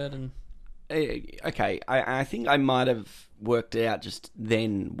of it. And Okay, I think I might have worked out just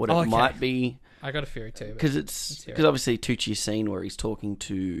then what it Okay. might be. I got a theory too. Because let's hear it. obviously Tucci's scene where he's talking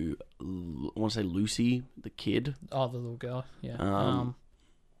to, I want to say Lucy, the kid. Oh, the little girl. Yeah.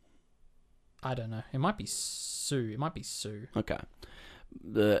 I don't know. It might be Sue. Okay.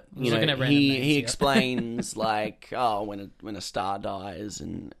 looking at random names he here. explains like, oh, when a star dies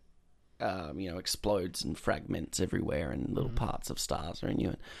and explodes and fragments everywhere and little parts of stars are in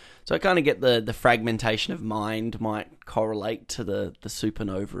you. So I kind of get the fragmentation of mind might correlate to the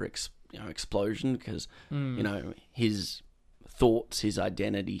supernova explosion, because his thoughts, his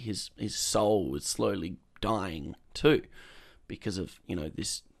identity, his soul is slowly dying too because of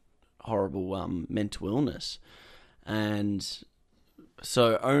this horrible mental illness. And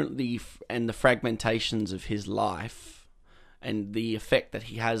so the fragmentations of his life and the effect that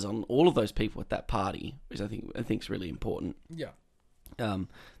he has on all of those people at that party, which I think is really important. Yeah.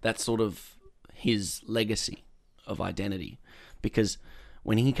 That's sort of his legacy of identity, because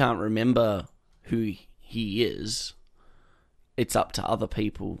when he can't remember who he is, it's up to other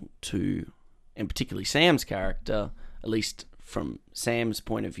people to, and particularly Sam's character, at least from Sam's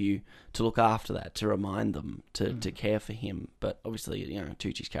point of view, to look after that, to remind them, to care for him. But obviously,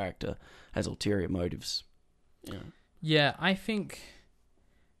 Tucci's character has ulterior motives. Yeah, I think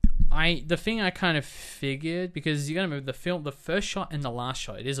the thing I kind of figured, because you got to remember the first shot and the last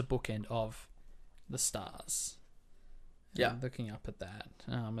shot, it is a bookend of the stars. Yeah, looking up at that,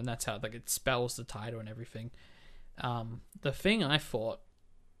 and that's how it spells the title and everything. The thing I thought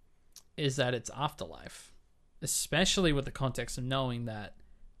is that it's afterlife, especially with the context of knowing that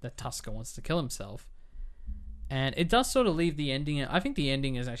Tusker wants to kill himself. And it does sort of leave the ending. I think the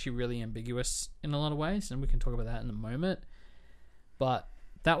ending is actually really ambiguous in a lot of ways, and we can talk about that in a moment. But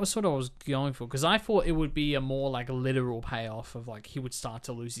that was sort of what I was going for, because I thought it would be a more like literal payoff of like he would start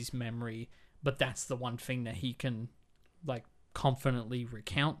to lose his memory, but that's the one thing that he can like confidently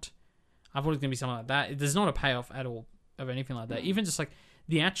recount. I thought it was going to be something like that. There's not a payoff at all of anything like that. Even just like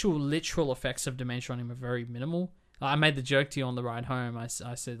the actual literal effects of dementia on him are very minimal. I made the joke to you on the ride home. I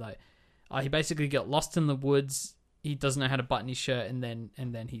said like, he basically got lost in the woods. He doesn't know how to button his shirt, and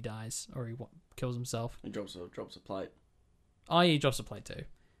then he dies, or he kills himself. He drops a plate. Oh, yeah, he drops a plate too.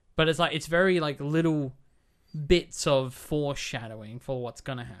 But it's like, it's very like little bits of foreshadowing for what's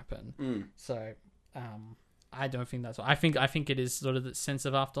gonna happen. So, I don't think that's what I think it is sort of the sense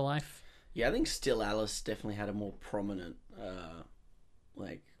of afterlife. Yeah, I think Still Alice definitely had a more prominent,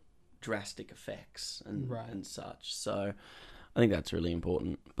 like drastic effects and such. So, I think that's really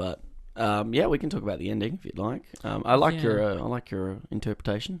important. But yeah, we can talk about the ending if you'd like. I like your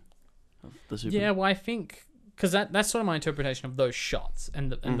interpretation of the super. Yeah, well, I think because that's sort of my interpretation of those shots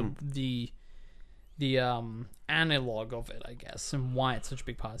and the analog of it, I guess, and why it's such a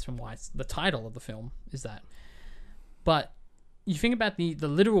big part. And why it's the title of the film is that. But you think about the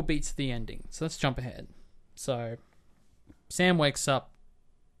literal beats of the ending. So let's jump ahead. So Sam wakes up.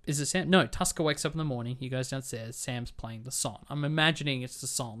 Is it Sam? No, Tusker wakes up in the morning. He goes downstairs. Sam's playing the song. I'm imagining it's the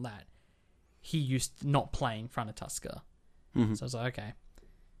song that he used to not play in front of Tusker. Mm-hmm. So I was like, okay.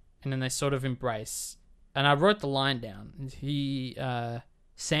 And then they sort of embrace. And I wrote the line down.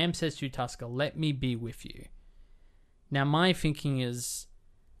 Sam says to Tusker, "Let me be with you." Now my thinking is,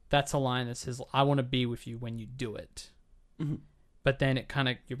 that's a line that says, "I want to be with you when you do it." Mm-hmm. But then it kind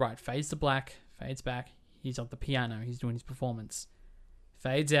of, you're right, fades to black, fades back. He's on the piano. He's doing his performance.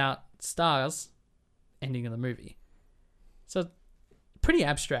 Fades out, stars, ending of the movie. So, pretty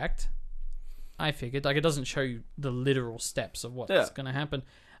abstract, I figured. Like, it doesn't show you the literal steps of what's going to happen.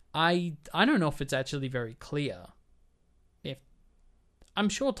 I don't know if it's actually very clear. I'm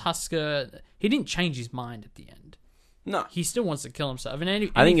sure Tusker, he didn't change his mind at the end. No. He still wants to kill himself. And I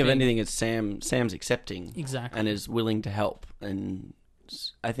think if anything, it's Sam's accepting. Exactly. And is willing to help. And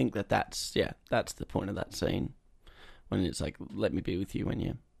I think that's the point of that scene. When it's like, let me be with you when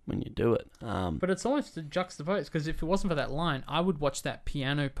you do it. But it's almost a juxtapose, because if it wasn't for that line, I would watch that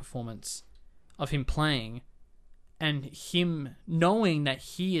piano performance of him playing and him knowing that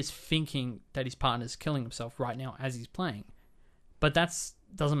he is thinking that his partner's killing himself right now as he's playing. But that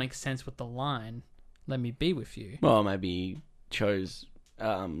doesn't make sense with the line, "Let me be with you." Well, maybe he chose...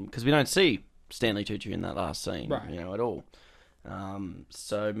 Because we don't see Stanley Tucci in that last scene, right. At all.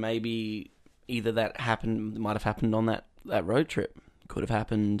 So maybe either that might have happened on that road trip. Could have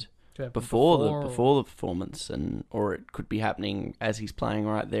happened before the performance, or it could be happening as he's playing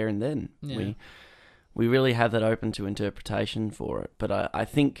right there and then. Yeah. We really have that open to interpretation for it. But I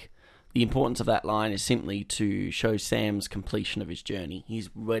think the importance of that line is simply to show Sam's completion of his journey. He's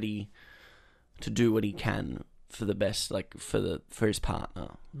ready to do what he can for the best, like for his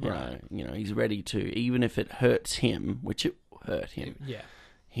partner. Right. He's ready to, even if it hurts him, which it hurt him. Yeah.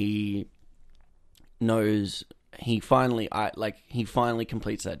 He knows he finally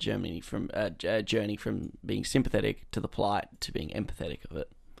completes that journey from being sympathetic to the plight to being empathetic of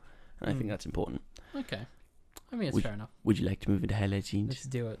it, and I think that's important. Okay, I mean, it's fair enough. Would you like to move into highlight scenes?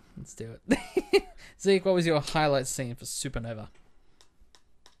 Let's do it. Zeke, what was your highlight scene for Supernova?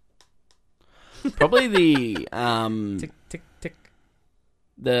 Probably the tick tick tick.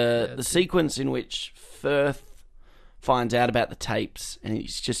 The sequence in which Firth finds out about the tapes and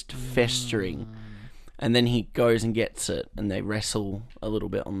he's just festering, and then he goes and gets it, and they wrestle a little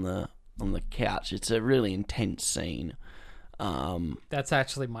bit on the couch. It's a really intense scene. That's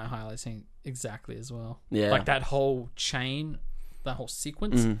actually my highlight scene exactly as well. Yeah, like that whole chain, that whole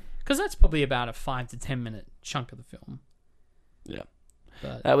sequence, because that's probably about a 5 to 10 minute chunk of the film. Yeah.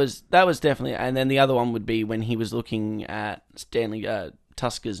 But That was definitely, and then the other one would be when he was looking at Stanley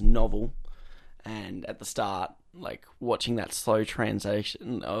Tusker's novel, and at the start, like watching that slow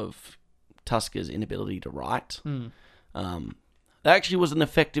translation of Tusker's inability to write. That actually was an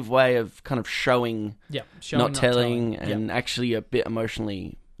effective way of kind of showing not telling, and actually a bit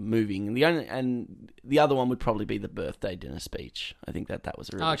emotionally moving. And the other one would probably be the birthday dinner speech. I think that was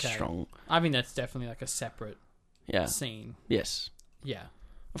a really strong. I mean, that's definitely like a separate scene. Yes. Yeah.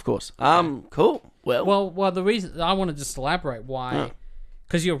 Of course. Cool. Well, the reason I want to just elaborate why,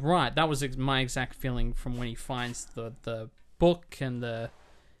 because you're right. That was my exact feeling from when he finds the book and the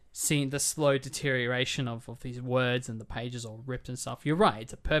scene, the slow deterioration of these words and the pages all ripped and stuff. You're right.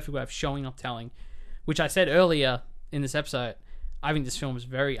 It's a perfect way of showing, not telling, which I said earlier in this episode. I think this film is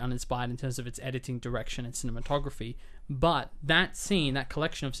very uninspired in terms of its editing, direction, and cinematography. But that scene, that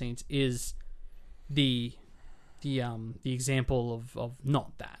collection of scenes, is the example of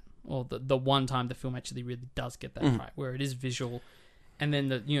not that, or the one time the film actually really does get that right, where it is visual, and then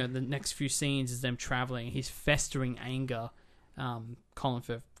the next few scenes is them traveling. He's festering anger. Colin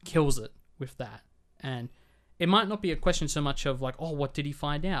Firth kills it with that, and it might not be a question so much of like, oh, what did he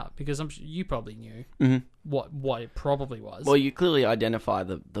find out? Because I'm sure you probably knew what it probably was. Well, you clearly identify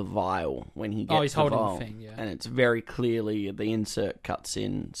the vial when he gets he's the holding vial, the thing, yeah, and it's very clearly the insert cuts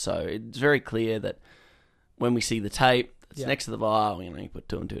in, so it's very clear that when we see the tape that's next to the vial, you put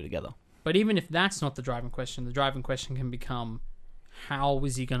two and two together. But even if that's not the driving question, the driving question can become, how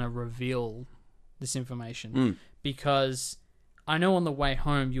is he going to reveal this information? Because I know on the way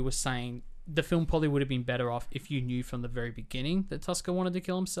home you were saying the film probably would have been better off if you knew from the very beginning that Tusker wanted to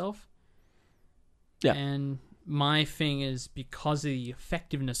kill himself. Yeah. And my thing is, because of the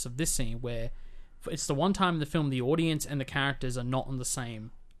effectiveness of this scene, where it's the one time in the film the audience and the characters are not on the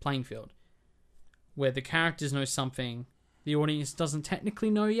same playing field, where the characters know something the audience doesn't technically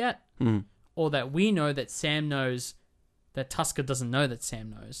know yet, or that we know that Sam knows that Tusker doesn't know that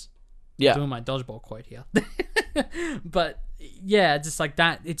Sam knows. Yeah. I'm doing my dodgeball quote here. But yeah, just like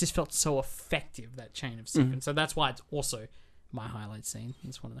that. It just felt so effective, that chain of sequence. So that's why it's also my highlight scene.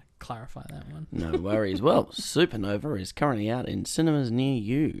 Just wanted to clarify that one. No worries. Well, Supernova is currently out in cinemas near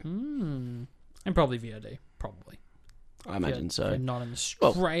you. And probably VOD, probably. I imagine If so. you're not an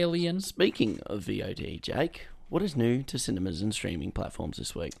Australian. Speaking of VOD, Jake, what is new to cinemas and streaming platforms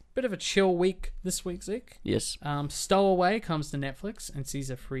this week? Bit of a chill week this week, Zeke. Yes. Stowaway comes to Netflix and sees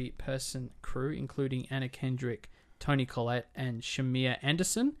a three-person crew, including Anna Kendrick, Toni Collette, and Shamir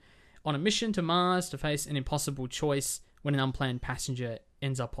Anderson, on a mission to Mars to face an impossible choice when an unplanned passenger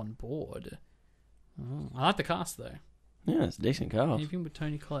ends up on board. Oh, I like the cast, though. Yeah, it's a decent cast. Anything with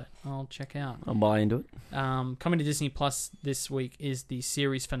Toni Collette, I'll check out. I'll buy into it. Coming to Disney Plus this week is the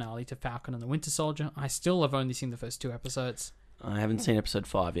series finale to Falcon and the Winter Soldier. I still have only seen the first 2 episodes. I haven't seen episode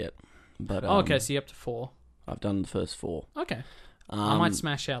 5 yet. But okay, so you're up to 4. I've done the first 4. Okay. I might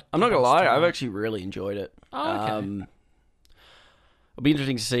smash out. I'm not going to lie, I've actually really enjoyed it. Oh, okay. It'll be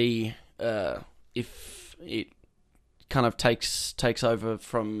interesting to see if it kind of takes over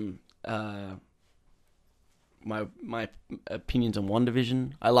from my opinions on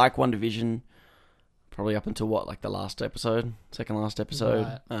WandaVision. I like WandaVision probably up until the last episode, second last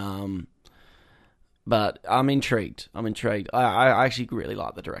episode. Right. But I'm intrigued. I actually really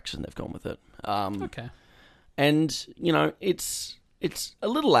like the direction they've gone with it. Okay. And it's a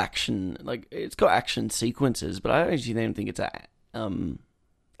little action, it's got action sequences, but I actually don't think it's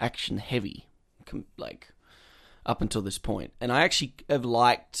action heavy, up until this point. And I actually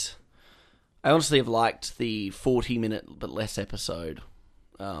honestly have liked the 40-minute but less episode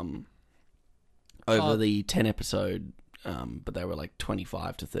over the 10 episode, but they were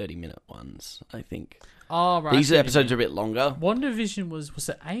 25 to 30-minute ones, I think. Oh, right. These episodes are a bit longer. WandaVision was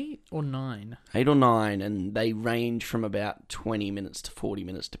it 8 or 9? 8 or 9, and they range from about 20 minutes to 40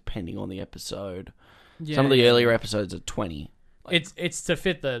 minutes, depending on the episode. Yeah, Some of the earlier episodes are 20. It's to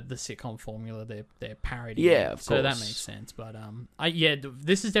fit the sitcom formula they're parodying. Yeah, of course. So that makes sense. But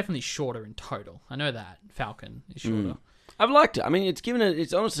this is definitely shorter in total. I know that Falcon is shorter. I've liked it. I mean, it's given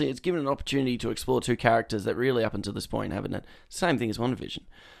an opportunity to explore 2 characters that really up until this point haven't had. Same thing as WandaVision.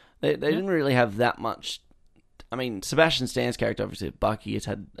 They didn't really have that much. I mean, Sebastian Stan's character, obviously Bucky, has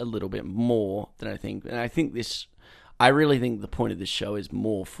had a little bit more than I think. And I really think the point of this show is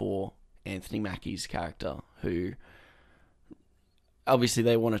more for Anthony Mackie's character, who obviously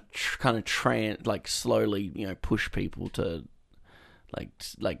they want to slowly, push people to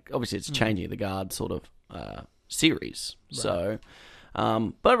obviously it's changing the guard sort of series. Right. So,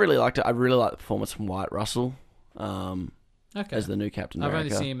 but I really liked it. I really liked the performance from Wyatt Russell. As the new Captain America. I've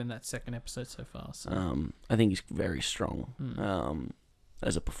only seen him in that second episode so far. So. I think he's very strong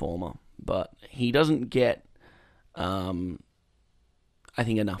as a performer, but he doesn't get, I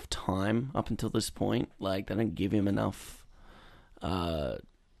think, enough time up until this point. They don't give him enough,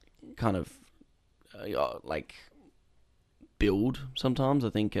 build. Sometimes I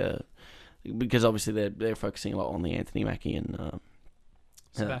think, because obviously they're focusing a lot on the Anthony Mackie and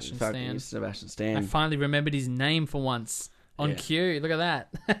Sebastian Stan. I Stan. finally remembered his name for once. On cue, look at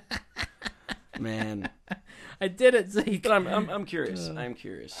that. Man, I did it, Zeke. But I'm curious. I'm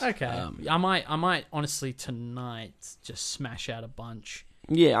curious. Okay, I might honestly tonight just smash out a bunch.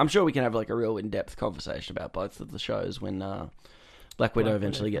 Yeah, I'm sure we can have a real in-depth conversation about both of the shows when Black Widow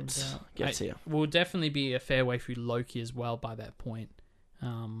eventually gets here. Will definitely be a fair way through Loki as well by that point.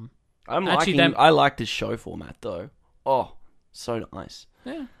 I like this show format though. Oh, so nice.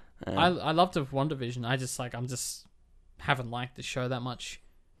 Yeah, I loved WandaVision. I'm just haven't liked the show that much,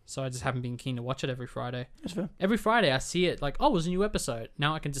 so I just haven't been keen to watch it every Friday. That's fair. Every Friday I see it there's a new episode.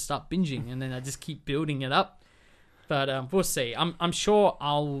 Now I can just start binging, and then I just keep building it up. But we'll see. I'm sure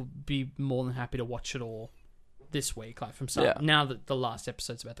I'll be more than happy to watch it all this week, from start. Yeah. Now that the last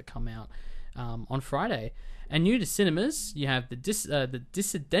episode's about to come out on Friday. And new to cinemas, you have the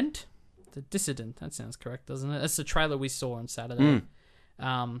Dissident. The Dissident. That sounds correct, doesn't it? That's the trailer we saw on Saturday.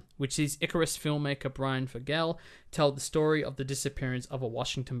 Which is Icarus filmmaker Brian Vogel told the story of the disappearance of a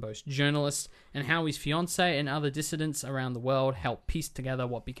Washington Post journalist and how his fiancée and other dissidents around the world helped piece together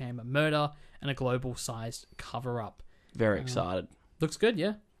what became a murder and a global-sized cover-up. Very excited. Looks good,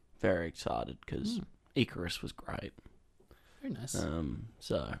 yeah. Very excited because Icarus was great. Very nice.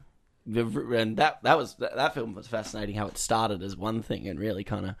 That film was fascinating. How it started as one thing and really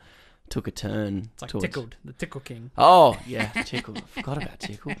kind of took a turn. It's Tickled, the Tickle King. Oh, yeah, Tickled. I forgot about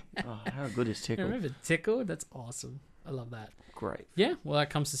Tickled. Oh, how good is Tickled? Remember Tickled? That's awesome. I love that. Great. Yeah, well, that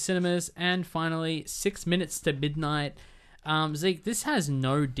comes to cinemas. And finally, 6 Minutes to Midnight. Zeke, this has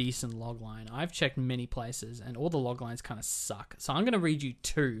no decent logline. I've checked many places, and all the loglines kind of suck. So I'm going to read you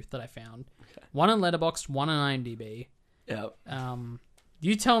 2 that I found. Okay. One on Letterboxd, one on IMDb. Yeah.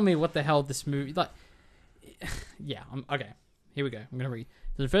 You tell me what the hell this movie like. Yeah. Okay. Here we go. I'm gonna read.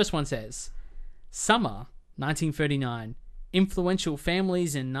 So the first one says, "Summer 1939. Influential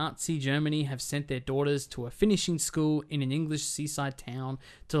families in Nazi Germany have sent their daughters to a finishing school in an English seaside town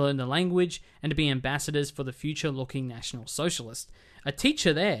to learn the language and to be ambassadors for the future-looking National Socialist. A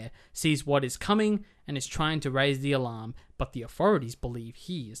teacher there sees what is coming and is trying to raise the alarm, but the authorities believe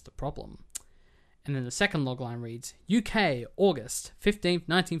he is the problem." And then the second logline reads, "UK, August 15th,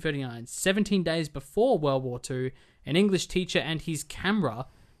 1939, 17 days before World War II, an English teacher and his camera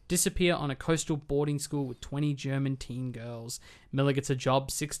disappear on a coastal boarding school with 20 German teen girls. Miller gets a job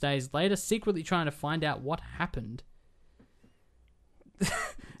 6 days later, secretly trying to find out what happened."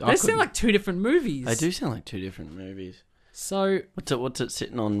 They sound like two different movies. They do sound like two different movies. So... What's it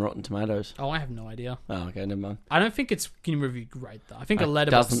sitting on Rotten Tomatoes? Oh, I have no idea. Oh, okay, never mind. I don't think it's getting reviewed great, though. I think a It Letterboxd...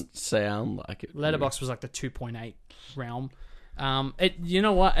 doesn't sound like it. Letterboxd was like the 2.8 realm. You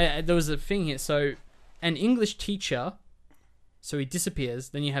know what? There was a thing here. So, an English teacher... So he disappears.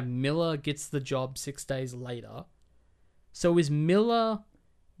 Then you have Miller gets the job 6 days later. So is Miller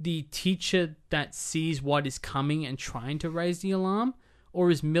the teacher that sees what is coming and trying to raise the alarm? Or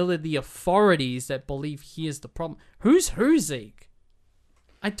is Miller the authorities that believe he is the problem? Who's who, Zeke?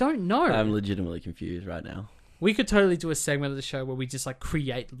 I don't know. I'm legitimately confused right now. We could totally do a segment of the show where we just like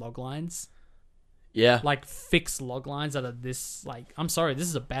create log lines. Yeah. Like fix log lines that are this like... I'm sorry, this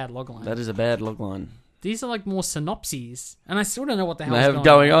is a bad log line. That is a bad logline. These are like more synopses, and I still don't know what the hell They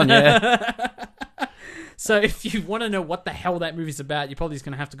going on. Yeah. So if you want to know what the hell that movie's about, you're probably just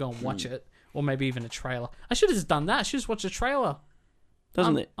going to have to go and watch it, or maybe even a trailer. I should have just done that. I should just watch a trailer.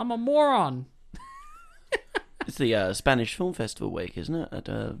 Doesn't it? I'm a moron. It's the Spanish Film Festival week, isn't it? At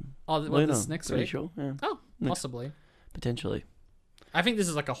This next pretty week? sure. Yeah. Oh, possibly. Potentially. I think this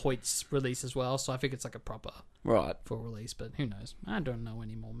is like a Hoyt's release as well, so I think it's like a proper Right. full release, but who knows? I don't know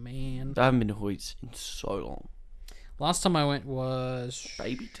anymore, man. I haven't been to Hoyts in so long. Last time I went was...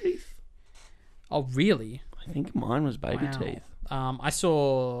 Baby Teeth? Oh, really? I think mine was Baby Wow. Teeth. I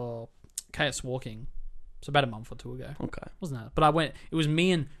saw Chaos Walking. It's about a month or two ago. Okay. Wasn't that? But I went... It was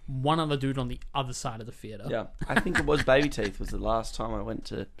me and one other dude on the other side of the theatre. Yeah. I think it was Baby Teeth was the last time I went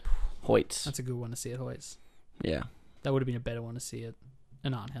to Hoyts. That's a good one to see at Hoyts. Yeah. That would have been a better one to see at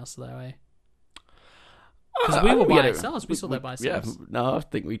an art house that way. Because we were by ourselves. We saw that by ourselves. Yeah, no, I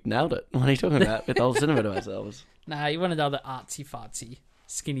think we nailed it. What are you talking about? With the whole cinema to ourselves. Nah, you wanted all the artsy-fartsy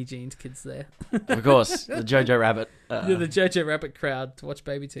skinny jeans kids there. Of course. The Jojo Rabbit. You're the Jojo Rabbit crowd to watch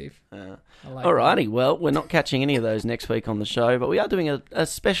Baby Teeth. Alrighty, well, we're not catching any of those next week on the show, but we are doing a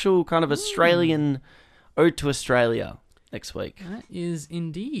special kind of Australian ode to Australia next week. That is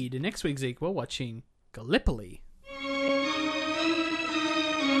indeed. And next week, Zeke, we're watching Gallipoli.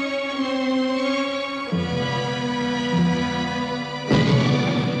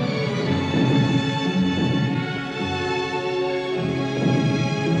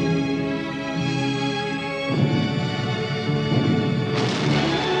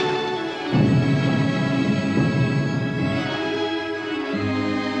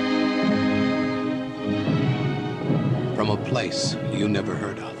 From a place you never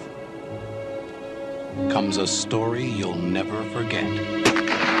heard of comes a story you'll never forget.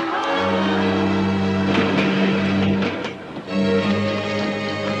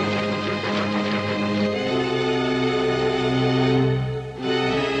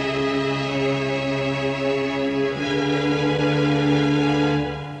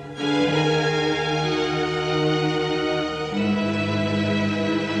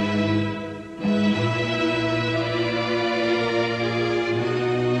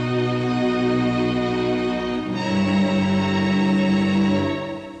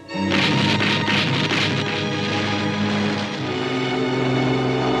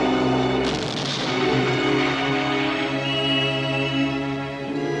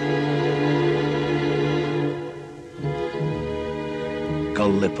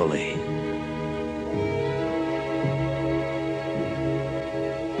 Gallipoli.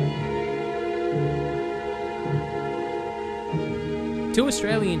 Two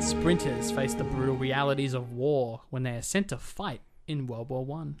Australian sprinters face the brutal realities of war when they are sent to fight in World War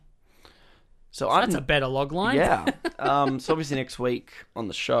One. So that's a better log line. Yeah. So obviously next week on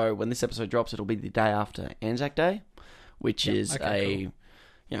the show, when this episode drops, it'll be the day after Anzac Day, which is cool.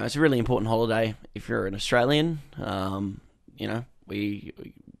 It's a really important holiday if you're an Australian. We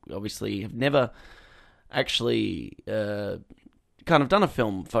obviously have never actually kind of done a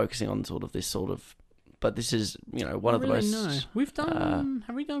film focusing on sort of this sort of, but this is, one of the most... No. We've done...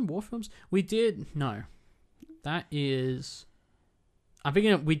 have we done war films? We did... No. That is... I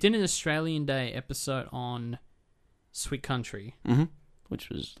think we did an Australian Day episode on Sweet Country. Mm-hmm. Which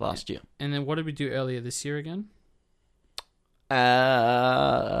was last year. And then what did we do earlier this year again?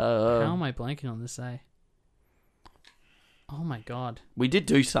 How am I blanking on this, eh? Oh my god. We did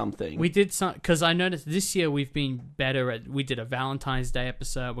do something. We did some, because I noticed this year we've been better at, we did a Valentine's Day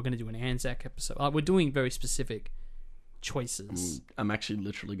episode, we're going to do an Anzac episode. We're doing very specific choices. I'm actually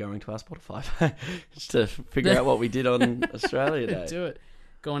literally going to our Spotify just to figure out what we did on Australia Day. Do it.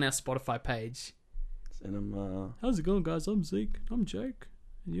 Go on our Spotify page. Cinema. How's it going, guys? I'm Zeke. I'm Jake.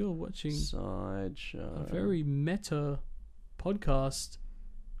 And you're watching Sideshow. a very meta podcast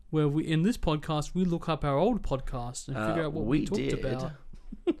where in this podcast we look up our old podcast and figure out what we talked about.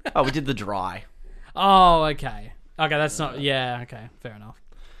 Oh, we did The Dry. Oh, okay. Okay, that's not... Yeah, okay. Fair enough.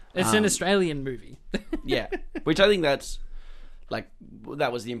 It's an Australian movie. Yeah. Which I think that's... Like,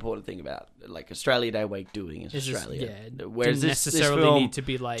 that was the important thing about, like, Australia Day week doing is Australia. Whereas didn't this necessarily film need to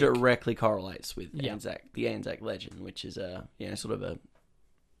be like... directly correlates with the Anzac legend, which is sort of a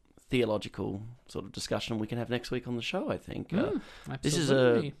theological sort of discussion we can have next week on the show, I think. This is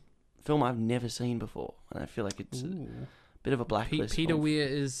a film I've never seen before, and I feel like it's a bit of a blacklist. Peter Weir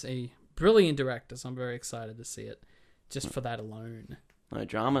is a brilliant director, so I'm very excited to see it, just for that alone. No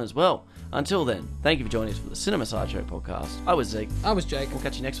drama as well. Until then, thank you for joining us for the Cinema Sideshow podcast. I was Zeke. I was Jake. We'll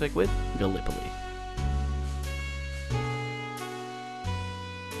catch you next week with Gallipoli.